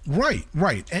 0-0.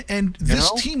 Right. And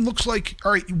this team looks like,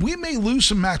 all right, we may lose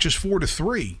some matches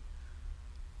 4-3,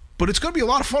 but it's going to be a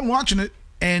lot of fun watching it,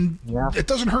 and it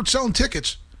doesn't hurt selling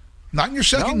tickets. Not in your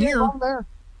second year.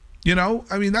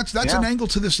 That's an angle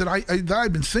to this that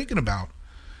I've been thinking about.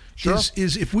 Sure.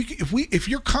 Is if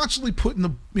you're constantly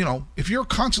putting if you're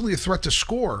constantly a threat to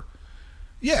score,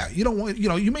 you don't want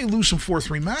you may lose some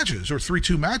 4-3 matches or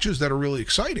 3-2 matches that are really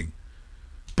exciting.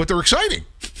 But they're exciting.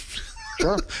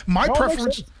 Sure. My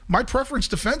preference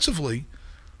defensively,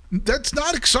 that's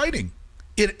not exciting.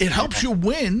 It helps you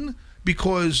win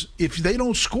because if they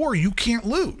don't score, you can't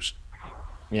lose.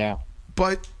 Yeah.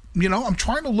 But I'm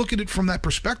trying to look at it from that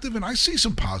perspective, and I see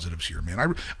some positives here,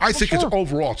 man. I think it's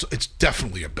overall it's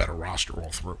definitely a better roster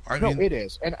all through. It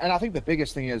is, and I think the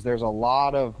biggest thing is there's a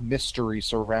lot of mystery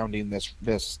surrounding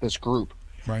this group,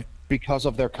 right? Because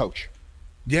of their coach.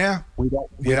 Yeah, we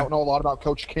don't know a lot about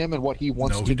Coach Kim and what he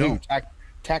wants to do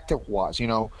tactic-wise.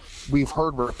 We've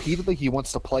heard repeatedly he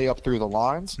wants to play up through the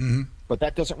lines, but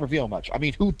that doesn't reveal much. I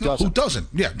mean, who doesn't? Who doesn't?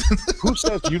 Yeah. Who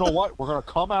says, you know what? We're going to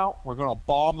come out, we're going to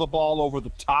bomb the ball over the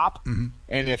top, and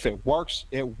if it works,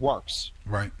 it works.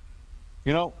 Right.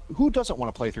 Who doesn't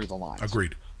want to play through the lines?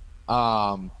 Agreed.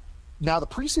 Now, the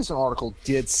preseason article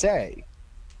did say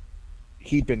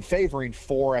he'd been favoring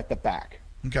 4 at the back.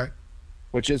 Okay.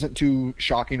 Which isn't too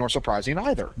shocking or surprising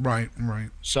either. Right.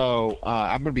 So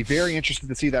I'm going to be very interested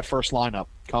to see that first lineup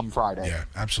come Friday. Yeah,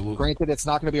 absolutely. Granted, it's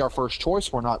not going to be our first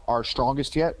choice. We're not our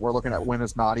strongest yet. We're looking at when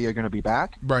is Nadia going to be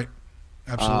back. Right.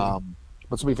 Absolutely.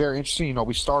 But it's going to be very interesting.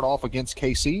 We start off against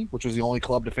KC, which was the only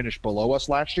club to finish below us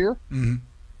last year. Mm-hmm.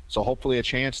 So hopefully a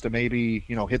chance to maybe,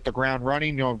 hit the ground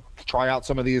running, try out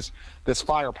some of this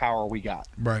firepower we got.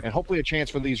 Right. And hopefully a chance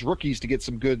for these rookies to get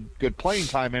some good playing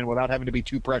time in without having to be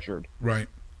too pressured. Right.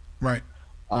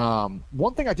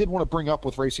 One thing I did want to bring up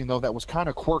with racing, though, that was kind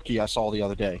of quirky I saw the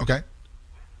other day. Okay.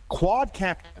 Quad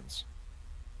captains.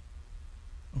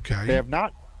 Okay.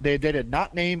 They did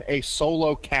not name a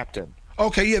solo captain.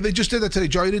 Okay, yeah, they just did that today.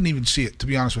 Joe, I didn't even see it, to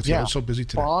be honest with you. I was so busy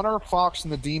today. Bonner, Fox,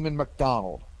 and the Demon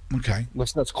McDonald. Okay.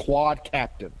 Listen, that's quad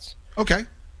captains. Okay.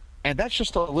 And that's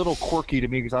just a little quirky to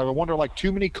me because I wonder,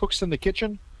 too many cooks in the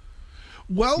kitchen?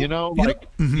 Well,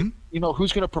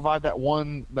 who's going to provide that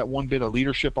one bit of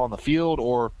leadership on the field,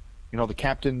 or the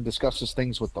captain discusses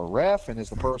things with the ref and is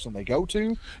the person they go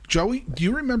to. Joey, do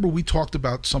you remember we talked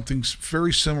about something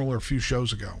very similar a few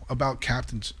shows ago about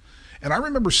captains? And I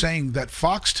remember saying that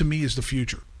Fox to me is the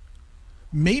future.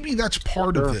 maybe that's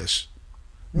part of this.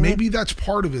 Maybe that's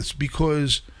part of it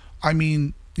because, I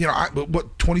mean, you know,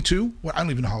 what, 22? Well, I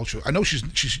don't even know how old she is. I know she's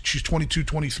 22,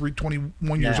 23,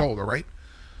 21 years older, right?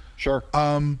 Sure.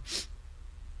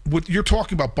 What you're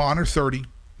talking about, Bonner 30,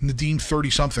 Nadine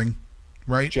 30-something,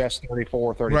 right? Jess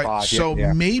 34, 35. Right. So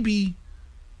maybe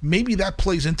that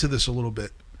plays into this a little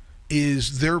bit,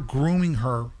 is they're grooming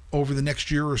her over the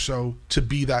next year or so to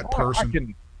be that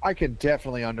person. I can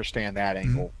definitely understand that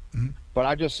angle. Mm-hmm. But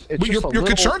I just, your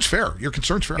concern's fair. Your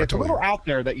concern's fair. It's a little out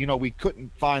there that, you know, we couldn't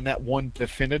find that one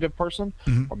definitive person,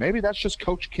 or maybe that's just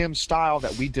Coach Kim's style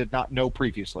that we did not know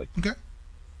previously. Okay.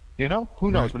 You know,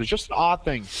 who knows? But it's just an odd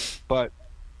thing. But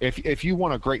if you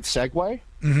want a great segue,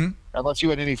 unless you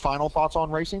had any final thoughts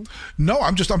on racing. No,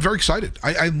 I'm very excited.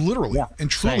 I'm literally and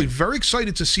truly very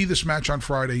excited to see this match on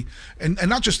Friday, and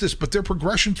not just this, but their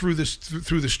progression through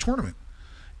this tournament.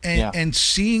 And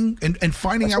seeing and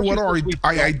finding out what our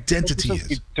identity is.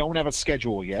 We don't have a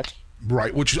schedule yet.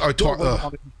 Right, which I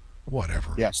taught.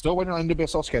 Whatever. Yeah, still waiting on the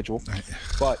NWSL schedule.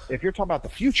 But if you're talking about the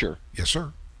future, yes,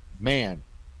 sir. Man,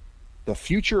 the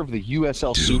future of the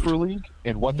USL Super League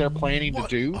and what they're planning to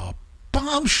do. A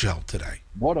bombshell today.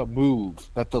 What a move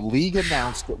that the league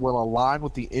announced that will align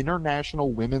with the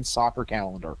International Women's Soccer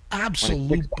calendar.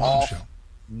 Absolute bombshell.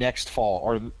 Next fall,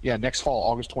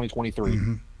 August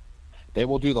 2023. They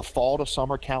will do the fall to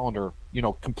summer calendar, you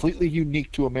know, completely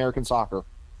unique to American soccer.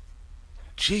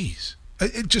 Jeez.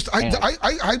 It just,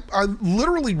 I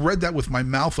literally read that with my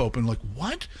mouth open, like,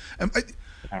 what?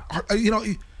 You know,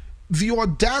 the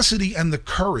audacity and the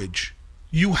courage,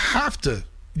 you have to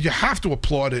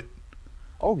applaud it.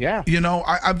 Oh, yeah. You know,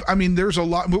 I mean, there's a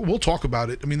lot, we'll talk about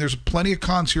it. I mean, there's plenty of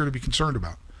cons here to be concerned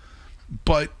about.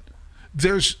 But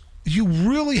you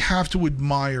really have to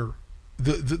admire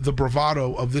the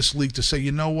bravado of this league to say,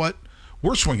 you know what,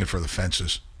 we're swinging for the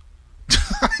fences.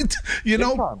 You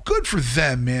know, good for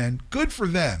them, man. Good for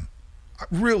them.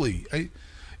 Really,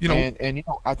 you know, and you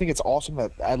know, I think it's awesome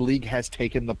that league has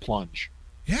taken the plunge.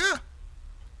 Yeah.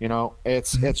 You know,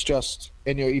 it's just,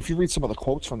 and you know, if you read some of the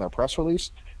quotes from their press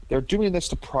release, they're doing this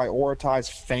to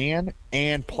prioritize fan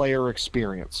and player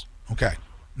experience. Okay.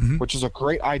 Which is a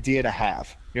great idea to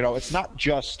have. You know, it's not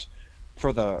just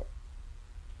for the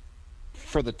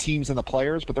teams and the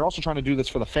players, but they're also trying to do this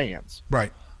for the fans.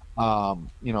 Right.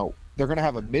 You know, they're going to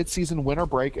have a mid-season winter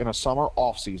break and a summer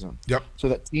off-season. Yep. So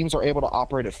that teams are able to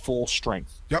operate at full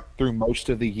strength. Yep. Through most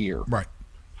of the year. Right.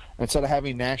 Instead of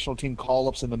having national team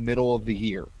call-ups in the middle of the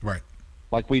year. Right.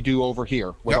 Like we do over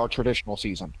here with our traditional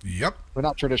season. Yep. Well,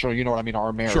 not traditional, you know what I mean, our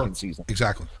American season.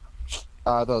 Exactly.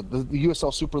 The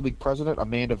USL Super League president,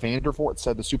 Amanda Vandervoort,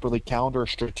 said the Super League calendar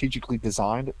is strategically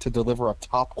designed to deliver a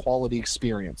top-quality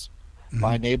experience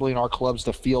by enabling our clubs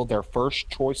to field their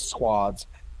first-choice squads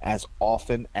as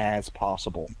often as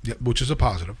possible. Yeah, which is a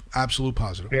positive, absolute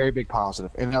positive. Very big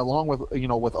positive. And along with, you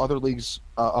know, with other leagues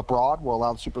abroad, will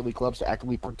allow the Super League clubs to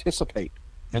actively participate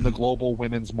in the global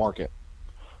women's market,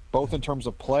 both in terms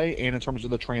of play and in terms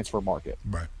of the transfer market.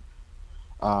 Right.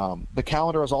 The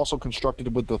calendar is also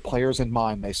constructed with the players in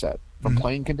mind, they said, from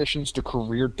playing conditions to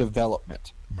career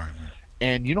development. Right.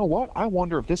 And you know what? I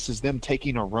wonder if this is them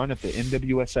taking a run at the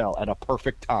NWSL at a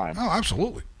perfect time. Oh,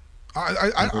 absolutely.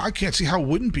 I can't see how it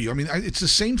wouldn't be. I mean, it's the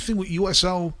same thing with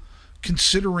USL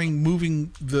considering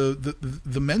moving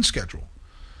the men's schedule.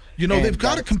 You know, they've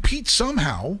got to compete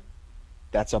somehow.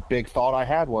 That's a big thought I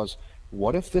had was,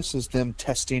 what if this is them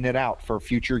testing it out for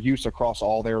future use across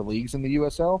all their leagues in the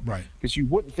USL? Right. Because you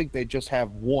wouldn't think they'd just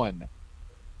have one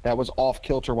that was off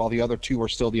kilter while the other two are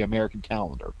still the American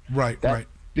calendar. Right, that right.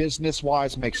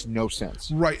 Business-wise makes no sense.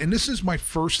 Right, and this is my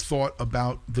first thought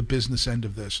about the business end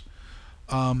of this.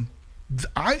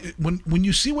 When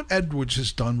you see what Edwards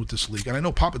has done with this league, and I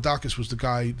know Papadakis was the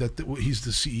guy that he's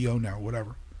the CEO now,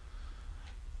 whatever.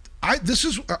 All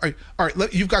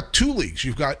right. You've got two leagues.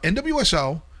 You've got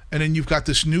NWSL, and then you've got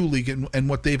this new league and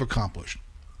what they've accomplished.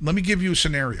 Let me give you a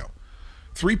scenario.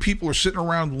 3 people are sitting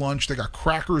around lunch. They got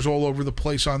crackers all over the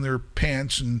place on their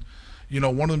pants, and you know,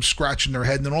 one of them scratching their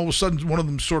head, and then all of a sudden, one of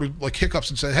them sort of like hiccups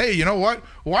and says, "Hey, you know what?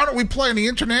 Why don't we play on the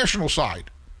international side?"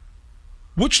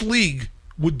 Which league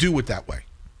would do it that way?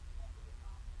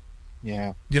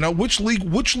 Yeah. You know, which league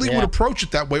would approach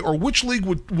it that way, or which league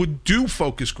would do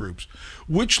focus groups?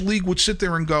 Which league would sit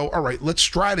there and go, all right, let's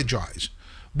strategize?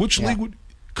 Which league would...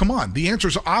 Come on, the answer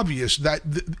is obvious that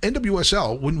the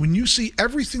NWSL, when you see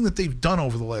everything that they've done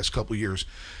over the last couple of years,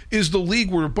 is the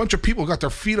league where a bunch of people got their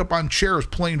feet up on chairs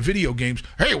playing video games.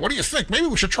 Hey, what do you think? Maybe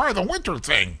we should try the winter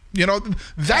thing. You know,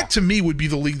 that to me would be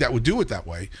the league that would do it that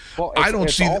way. Well, I don't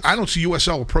see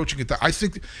USL approaching it that. I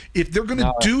think if they're going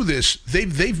to do this,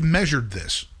 they've measured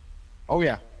this. Oh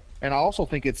yeah, and I also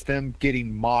think it's them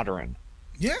getting modern.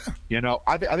 Yeah. You know,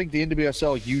 I think the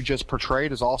NWSL you just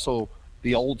portrayed is also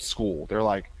the old school. They're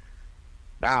like,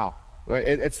 now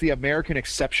it's the American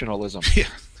exceptionalism. Yeah.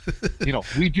 You know,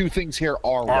 we do things here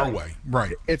our way.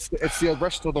 Right. It's the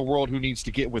rest of the world who needs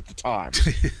to get with the times.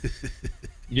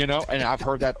 You know, and I've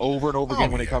heard that over and over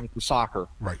again when it comes to soccer.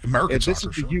 Right. American soccer.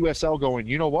 This is the USL going,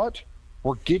 you know what?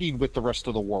 We're getting with the rest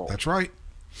of the world. That's right.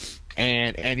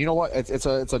 And you know what? It's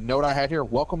a note I had here.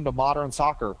 Welcome to modern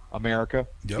soccer, America.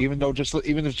 Yep. Even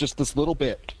if it's just this little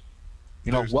bit.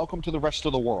 You know, welcome to the rest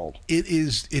of the world.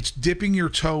 It's dipping your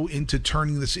toe into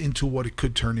turning this into what it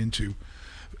could turn into.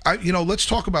 Let's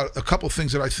talk about a couple of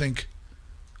things that I think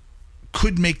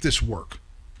could make this work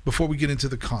before we get into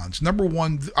the cons. Number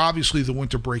one, obviously the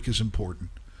winter break is important.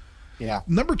 Yeah.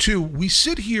 Number two, we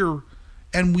sit here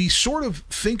and we sort of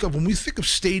think of, when we think of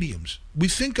stadiums, we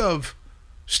think of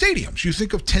stadiums. You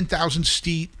think of 10,000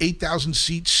 seat, 8,000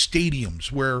 seat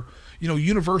stadiums where,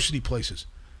 university places.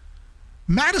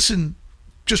 Madison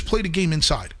just played a game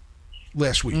inside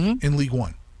last week in League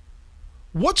One.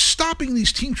 What's stopping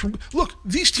these teams from... Look,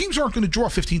 these teams aren't going to draw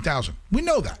 15,000. We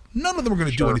know that. None of them are going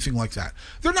to do anything like that.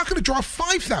 They're not going to draw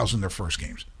 5,000 their first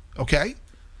games. Okay?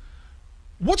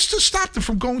 What's to stop them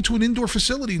from going to an indoor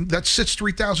facility that sits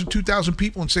 3,000, 2,000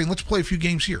 people and saying, let's play a few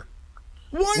games here?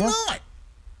 Why not?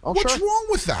 Oh, what's wrong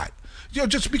with that?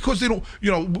 Just because they don't...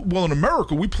 well, in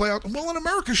America, we play out... Well, in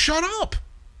America, shut up.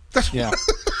 That's... Yeah.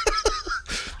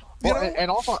 And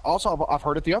also, I've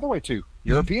heard it the other way, too.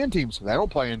 European teams, they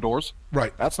don't play indoors.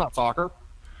 Right. That's not soccer.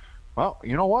 Well,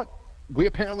 you know what? We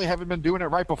apparently haven't been doing it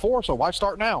right before, so why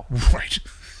start now? Right.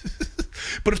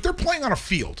 But if they're playing on a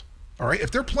field, all right?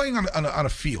 If they're playing on a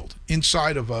field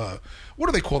inside of what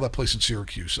do they call that place in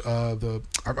Syracuse? I'm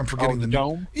forgetting the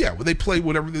dome? Yeah, where they play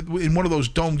whatever in one of those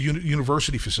domed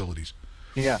university facilities.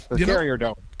 Yeah, the Carrier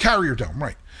Dome. Carrier Dome,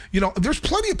 right. There's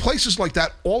plenty of places like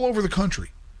that all over the country.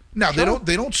 Now,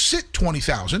 they don't sit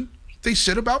 20,000. They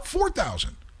sit about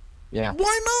 4,000. Yeah.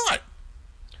 Why not?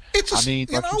 Let's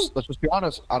just be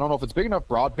honest. I don't know if it's big enough.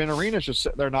 Broadbent Arena's just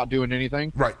sitting there not doing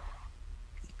anything. Right.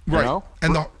 Right.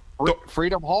 And the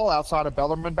Freedom Hall outside of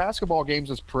Bellarmine basketball games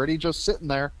is pretty just sitting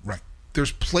there. Right.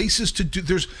 There's places to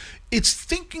do. It's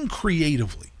thinking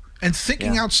creatively and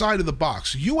thinking outside of the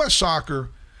box. U.S. Soccer,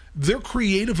 their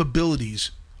creative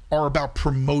abilities are about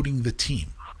promoting the team.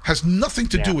 Has nothing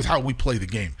to do with how we play the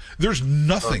game. There's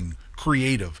nothing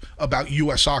creative about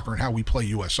U.S. Soccer and how we play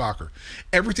U.S. Soccer.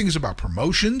 Everything is about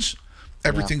promotions.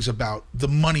 Everything's about the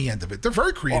money end of it. They're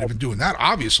very creative in doing that,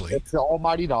 obviously. It's the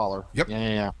almighty dollar. Yep.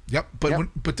 Yeah. Yep.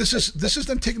 But this is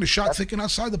them taking a shot, thinking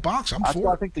outside the box. I'm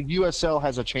for it. I think the USL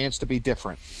has a chance to be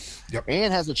different. Yep.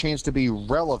 And has a chance to be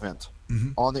relevant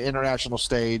on the international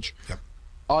stage. Yep.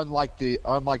 Unlike the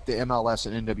MLS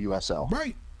and NWSL.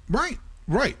 Right.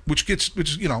 Which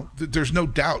there's no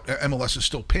doubt MLS is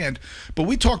still panned. But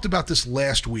we talked about this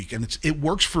last week, and it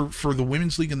works for the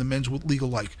women's league and the men's league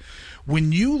alike.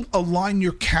 When you align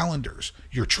your calendars,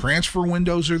 your transfer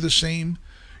windows are the same.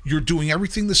 You're doing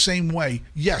everything the same way.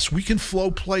 Yes, we can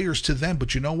flow players to them,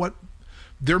 but you know what?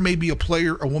 There may be a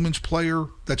women's player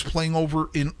that's playing over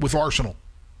with Arsenal,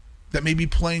 that may be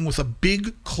playing with a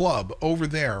big club over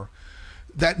there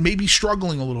that may be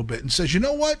struggling a little bit and says, you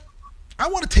know what? I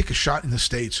want to take a shot in the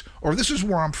States, or this is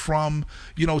where I'm from.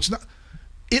 It's not.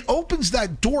 It opens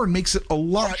that door and makes it a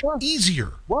lot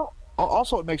easier. Well,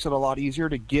 also it makes it a lot easier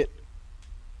to get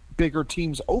bigger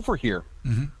teams over here.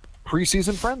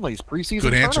 Preseason friendlies, preseason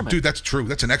Good answer, tournament. dude. That's true.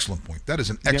 That's an excellent point. That is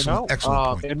an excellent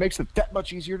point. It makes it that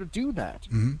much easier to do that.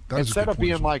 That Instead of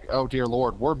being like, oh dear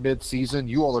Lord, we're mid-season.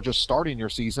 You all are just starting your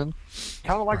season.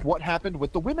 Kind of like what happened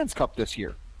with the Women's Cup this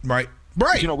year. Right.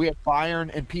 We had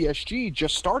Bayern and PSG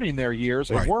just starting their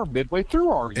years, and we're midway through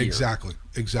our year. Exactly.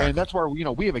 And that's where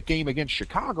we have a game against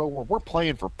Chicago where we're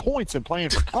playing for points and playing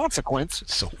for consequence,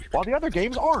 so weird. While the other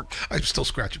games aren't. I'm still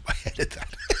scratching my head at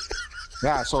that.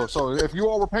 Yeah. So if you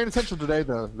all were paying attention today,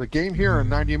 the game here in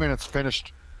 90 minutes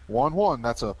finished 1-1.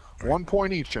 That's a 1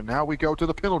 point each, and now we go to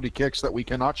the penalty kicks that we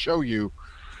cannot show you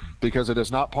because it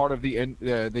is not part of the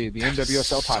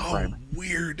NWSL time frame.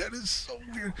 Weird. That is so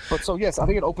weird. But yes, I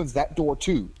think it opens that door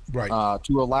too, right?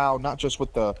 To allow not just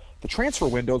with the transfer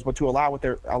windows, but to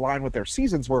align with their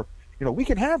seasons, where we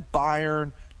can have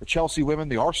Bayern, the Chelsea women,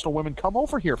 the Arsenal women come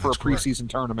over here for a preseason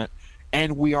tournament,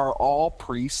 and we are all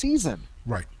preseason.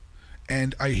 Right.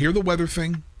 And I hear the weather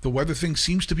thing. The weather thing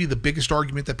seems to be the biggest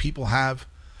argument that people have.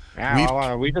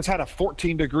 We just had a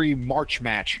 14-degree March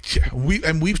match. Yeah,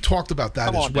 we've talked about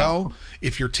that as well. Now.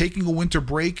 If you're taking a winter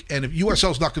break, and if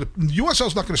USL's not going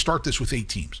to start this with 8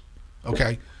 teams,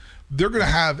 okay, they're going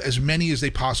to have as many as they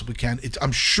possibly can.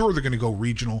 I'm sure they're going to go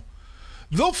regional.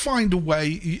 they'll find a way.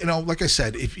 You know, like I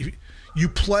said, if you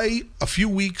play a few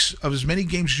weeks of as many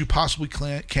games as you possibly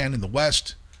can in the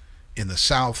West, in the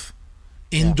South,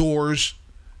 indoors,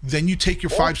 then you take your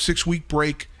 5-6 week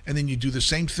break, and then you do the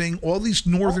same thing. All these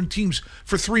northern teams,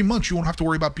 for 3 months, you won't have to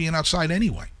worry about being outside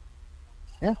anyway.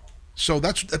 Yeah. So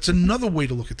that's another way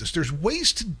to look at this. There's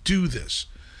ways to do this.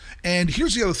 And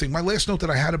here's the other thing. My last note that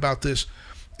I had about this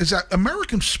is that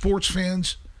American sports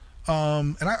fans,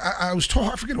 and I was talking,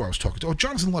 I forget who I was talking to. Oh,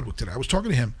 Jonathan Ludwig today. I was talking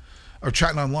to him, or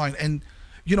chatting online. And,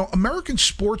 you know, American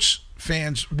sports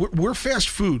fans, we're fast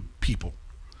food people,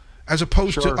 as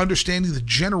opposed to understanding the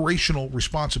generational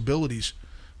responsibilities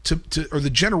or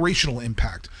the generational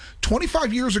impact.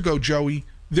 25 years ago, Joey,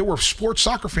 there were sports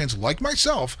soccer fans like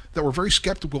myself that were very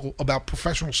skeptical about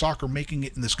professional soccer making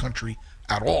it in this country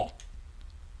at all.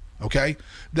 Okay?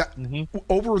 That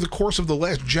over the course of the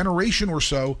last generation or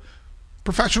so,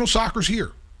 professional soccer's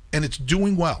here, and it's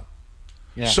doing well.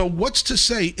 Yeah. So what's to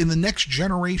say in the next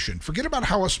generation? Forget about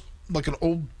how us, like an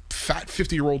old, fat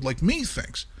 50-year-old like me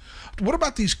thinks. What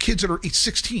about these kids that are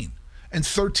 16 and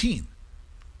 13,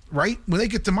 right? When they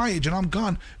get to my age and I'm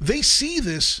gone, they see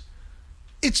this.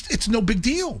 It's no big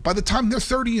deal. By the time they're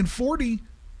 30 and 40,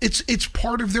 it's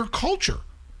part of their culture.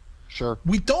 Sure.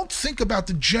 We don't think about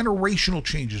the generational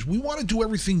changes. We want to do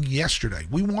everything yesterday.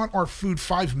 We want our food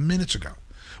 5 minutes ago.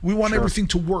 We want everything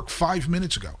to work 5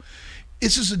 minutes ago.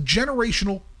 This is a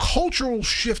generational cultural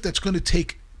shift that's going to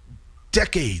take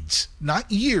decades,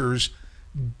 not years,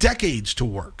 decades to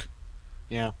work.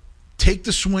 Yeah. Take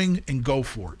the swing and go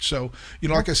for it. So, you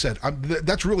know, like I said,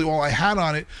 that's really all I had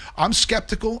on it. I'm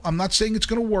skeptical. I'm not saying it's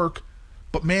going to work,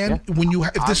 but man, when you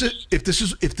if this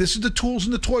is the tools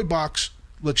in the toy box,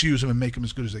 let's use them and make them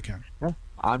as good as they can. Yeah.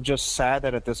 I'm just sad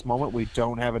that at this moment we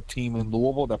don't have a team in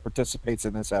Louisville that participates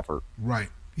in this effort. Right.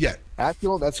 Yeah. That's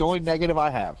the only negative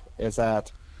I have, is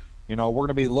that, you know, we're going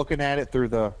to be looking at it through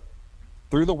the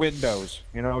windows,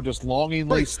 you know, just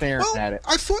longingly staring at it.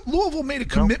 I thought Louisville made a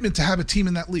commitment to have a team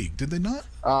in that league. Did they not?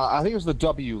 I think it was the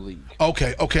W League.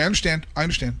 Okay. I understand.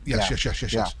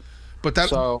 Yes. But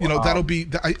that, you know, that'll be.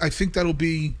 I think that'll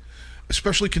be,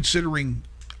 especially considering.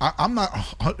 I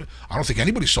don't think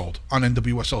anybody's sold on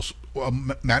NWSL's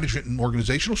management and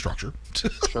organizational structure.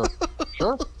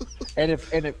 Sure. And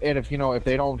if you know, if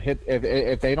they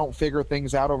don't figure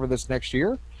things out over this next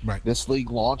year, right? This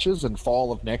league launches in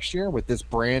fall of next year with this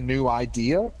brand new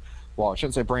idea. Well, I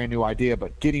shouldn't say brand new idea,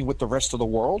 but getting with the rest of the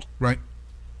world. Right.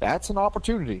 That's an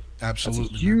opportunity. Absolutely.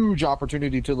 That's a huge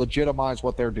opportunity to legitimize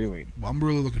what they're doing. Well, I'm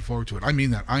really looking forward to it. I mean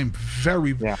that. I'm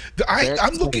very... Yeah.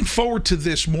 I'm looking forward to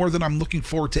this more than I'm looking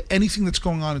forward to anything that's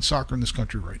going on in soccer in this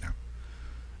country right now.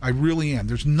 I really am.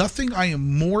 There's nothing I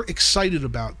am more excited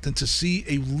about than to see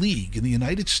a league in the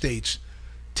United States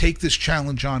take this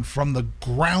challenge on from the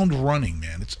ground running,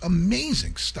 man. It's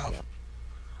amazing stuff. Yeah.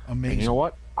 Amazing. And you know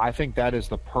what? I think that is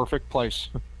the perfect place.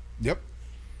 Yep.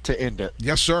 To end it.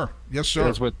 Yes, sir.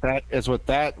 Is with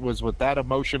that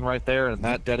emotion right there and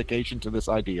that dedication to this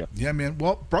idea. Yeah, man.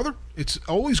 Well, brother, it's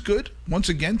always good once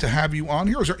again to have you on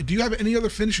here. Do you have any other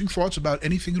finishing thoughts about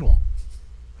anything at all?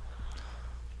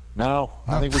 No.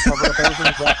 I think we covered up everything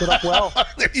and wrapped it up well.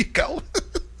 There you go.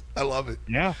 I love it.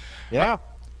 Yeah. All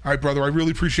right, brother. I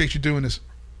really appreciate you doing this.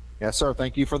 Yes, sir.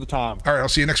 Thank you for the time. All right. I'll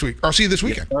see you next week. I'll see you this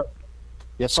weekend.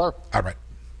 Yes, sir. All right.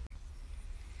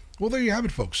 Well, there you have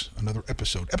it, folks. Another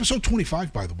episode. Episode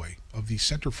 25, by the way, of the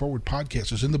Center Forward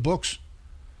podcast is in the books.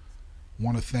 I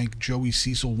want to thank Joey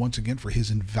Cecil once again for his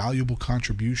invaluable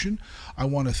contribution. I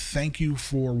want to thank you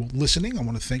for listening. I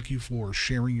want to thank you for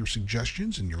sharing your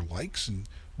suggestions and your likes, and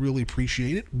really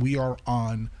appreciate it. We are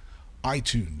on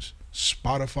iTunes,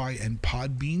 Spotify, and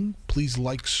Podbean. Please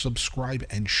like, subscribe,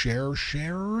 and share.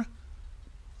 Share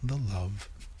the love.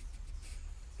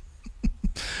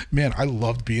 Man, I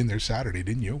loved being there Saturday,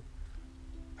 didn't you?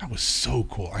 That was so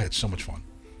cool. I had so much fun.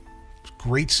 It was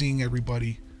great seeing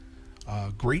everybody.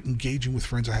 Great engaging with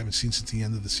friends I haven't seen since the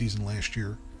end of the season last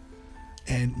year.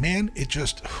 And man, it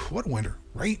just, what a winter,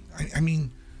 right? I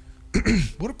mean,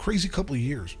 what a crazy couple of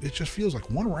years. It just feels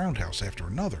like one roundhouse after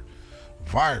another.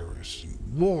 Virus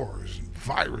and wars and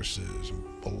viruses and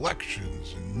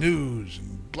elections and news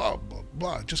and blah, blah,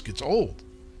 blah. It just gets old.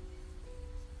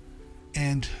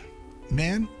 And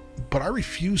man, but I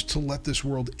refuse to let this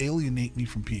world alienate me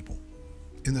from people,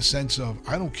 in the sense of,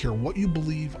 I don't care what you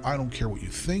believe, I don't care what you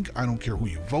think, I don't care who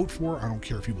you vote for, I don't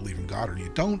care if you believe in God or you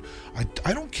don't,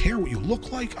 I don't care what you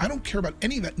look like, I don't care about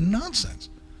any of that nonsense.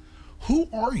 Who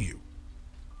are you?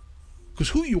 Because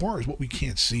who you are is what we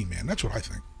can't see, man. That's what I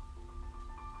think.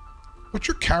 What's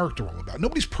your character all about?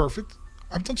 Nobody's perfect.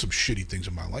 I've done some shitty things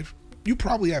in my life. You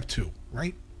probably have too,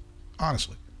 right?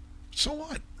 Honestly. So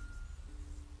what?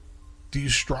 Do you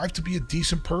strive to be a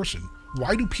decent person?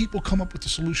 Why do people come up with the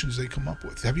solutions they come up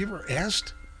with? Have you ever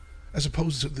asked? As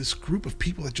opposed to this group of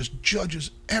people that just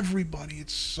judges everybody.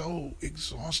 It's so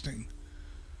exhausting.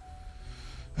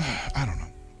 I don't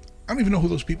know. I don't even know who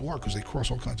those people are because they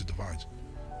cross all kinds of divides.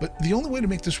 But the only way to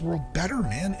make this world better,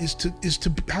 man, is to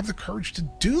have the courage to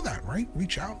do that, right?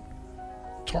 Reach out,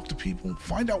 talk to people,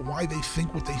 find out why they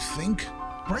think what they think,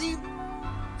 right?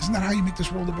 Isn't that how you make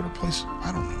this world a better place?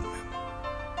 I don't know, man.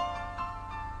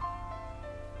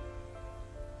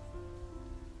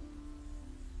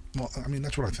 Well, I mean,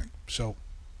 that's what I think. So,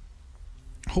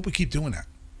 hope we keep doing that.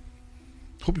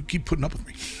 Hope you keep putting up with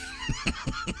me.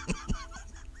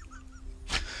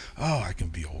 Oh, I can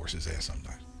be a horse's ass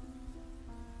sometimes.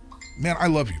 Man, I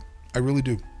love you. I really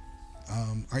do.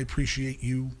 I appreciate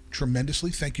you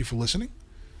tremendously. Thank you for listening.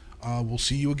 We'll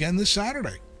see you again this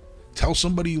Saturday. Tell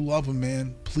somebody you love them,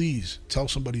 man. Please tell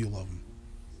somebody you love them.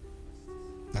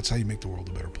 That's how you make the world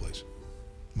a better place.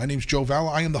 My name's Joe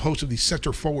Valla. I am the host of the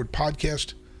Center Forward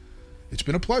podcast. It's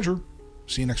been a pleasure.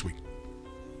 See you next week.